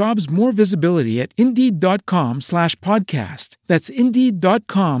get your jobs more visibility at Indeed.com/podcast. That's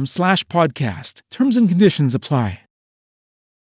Indeed.com/podcast. Terms and conditions apply.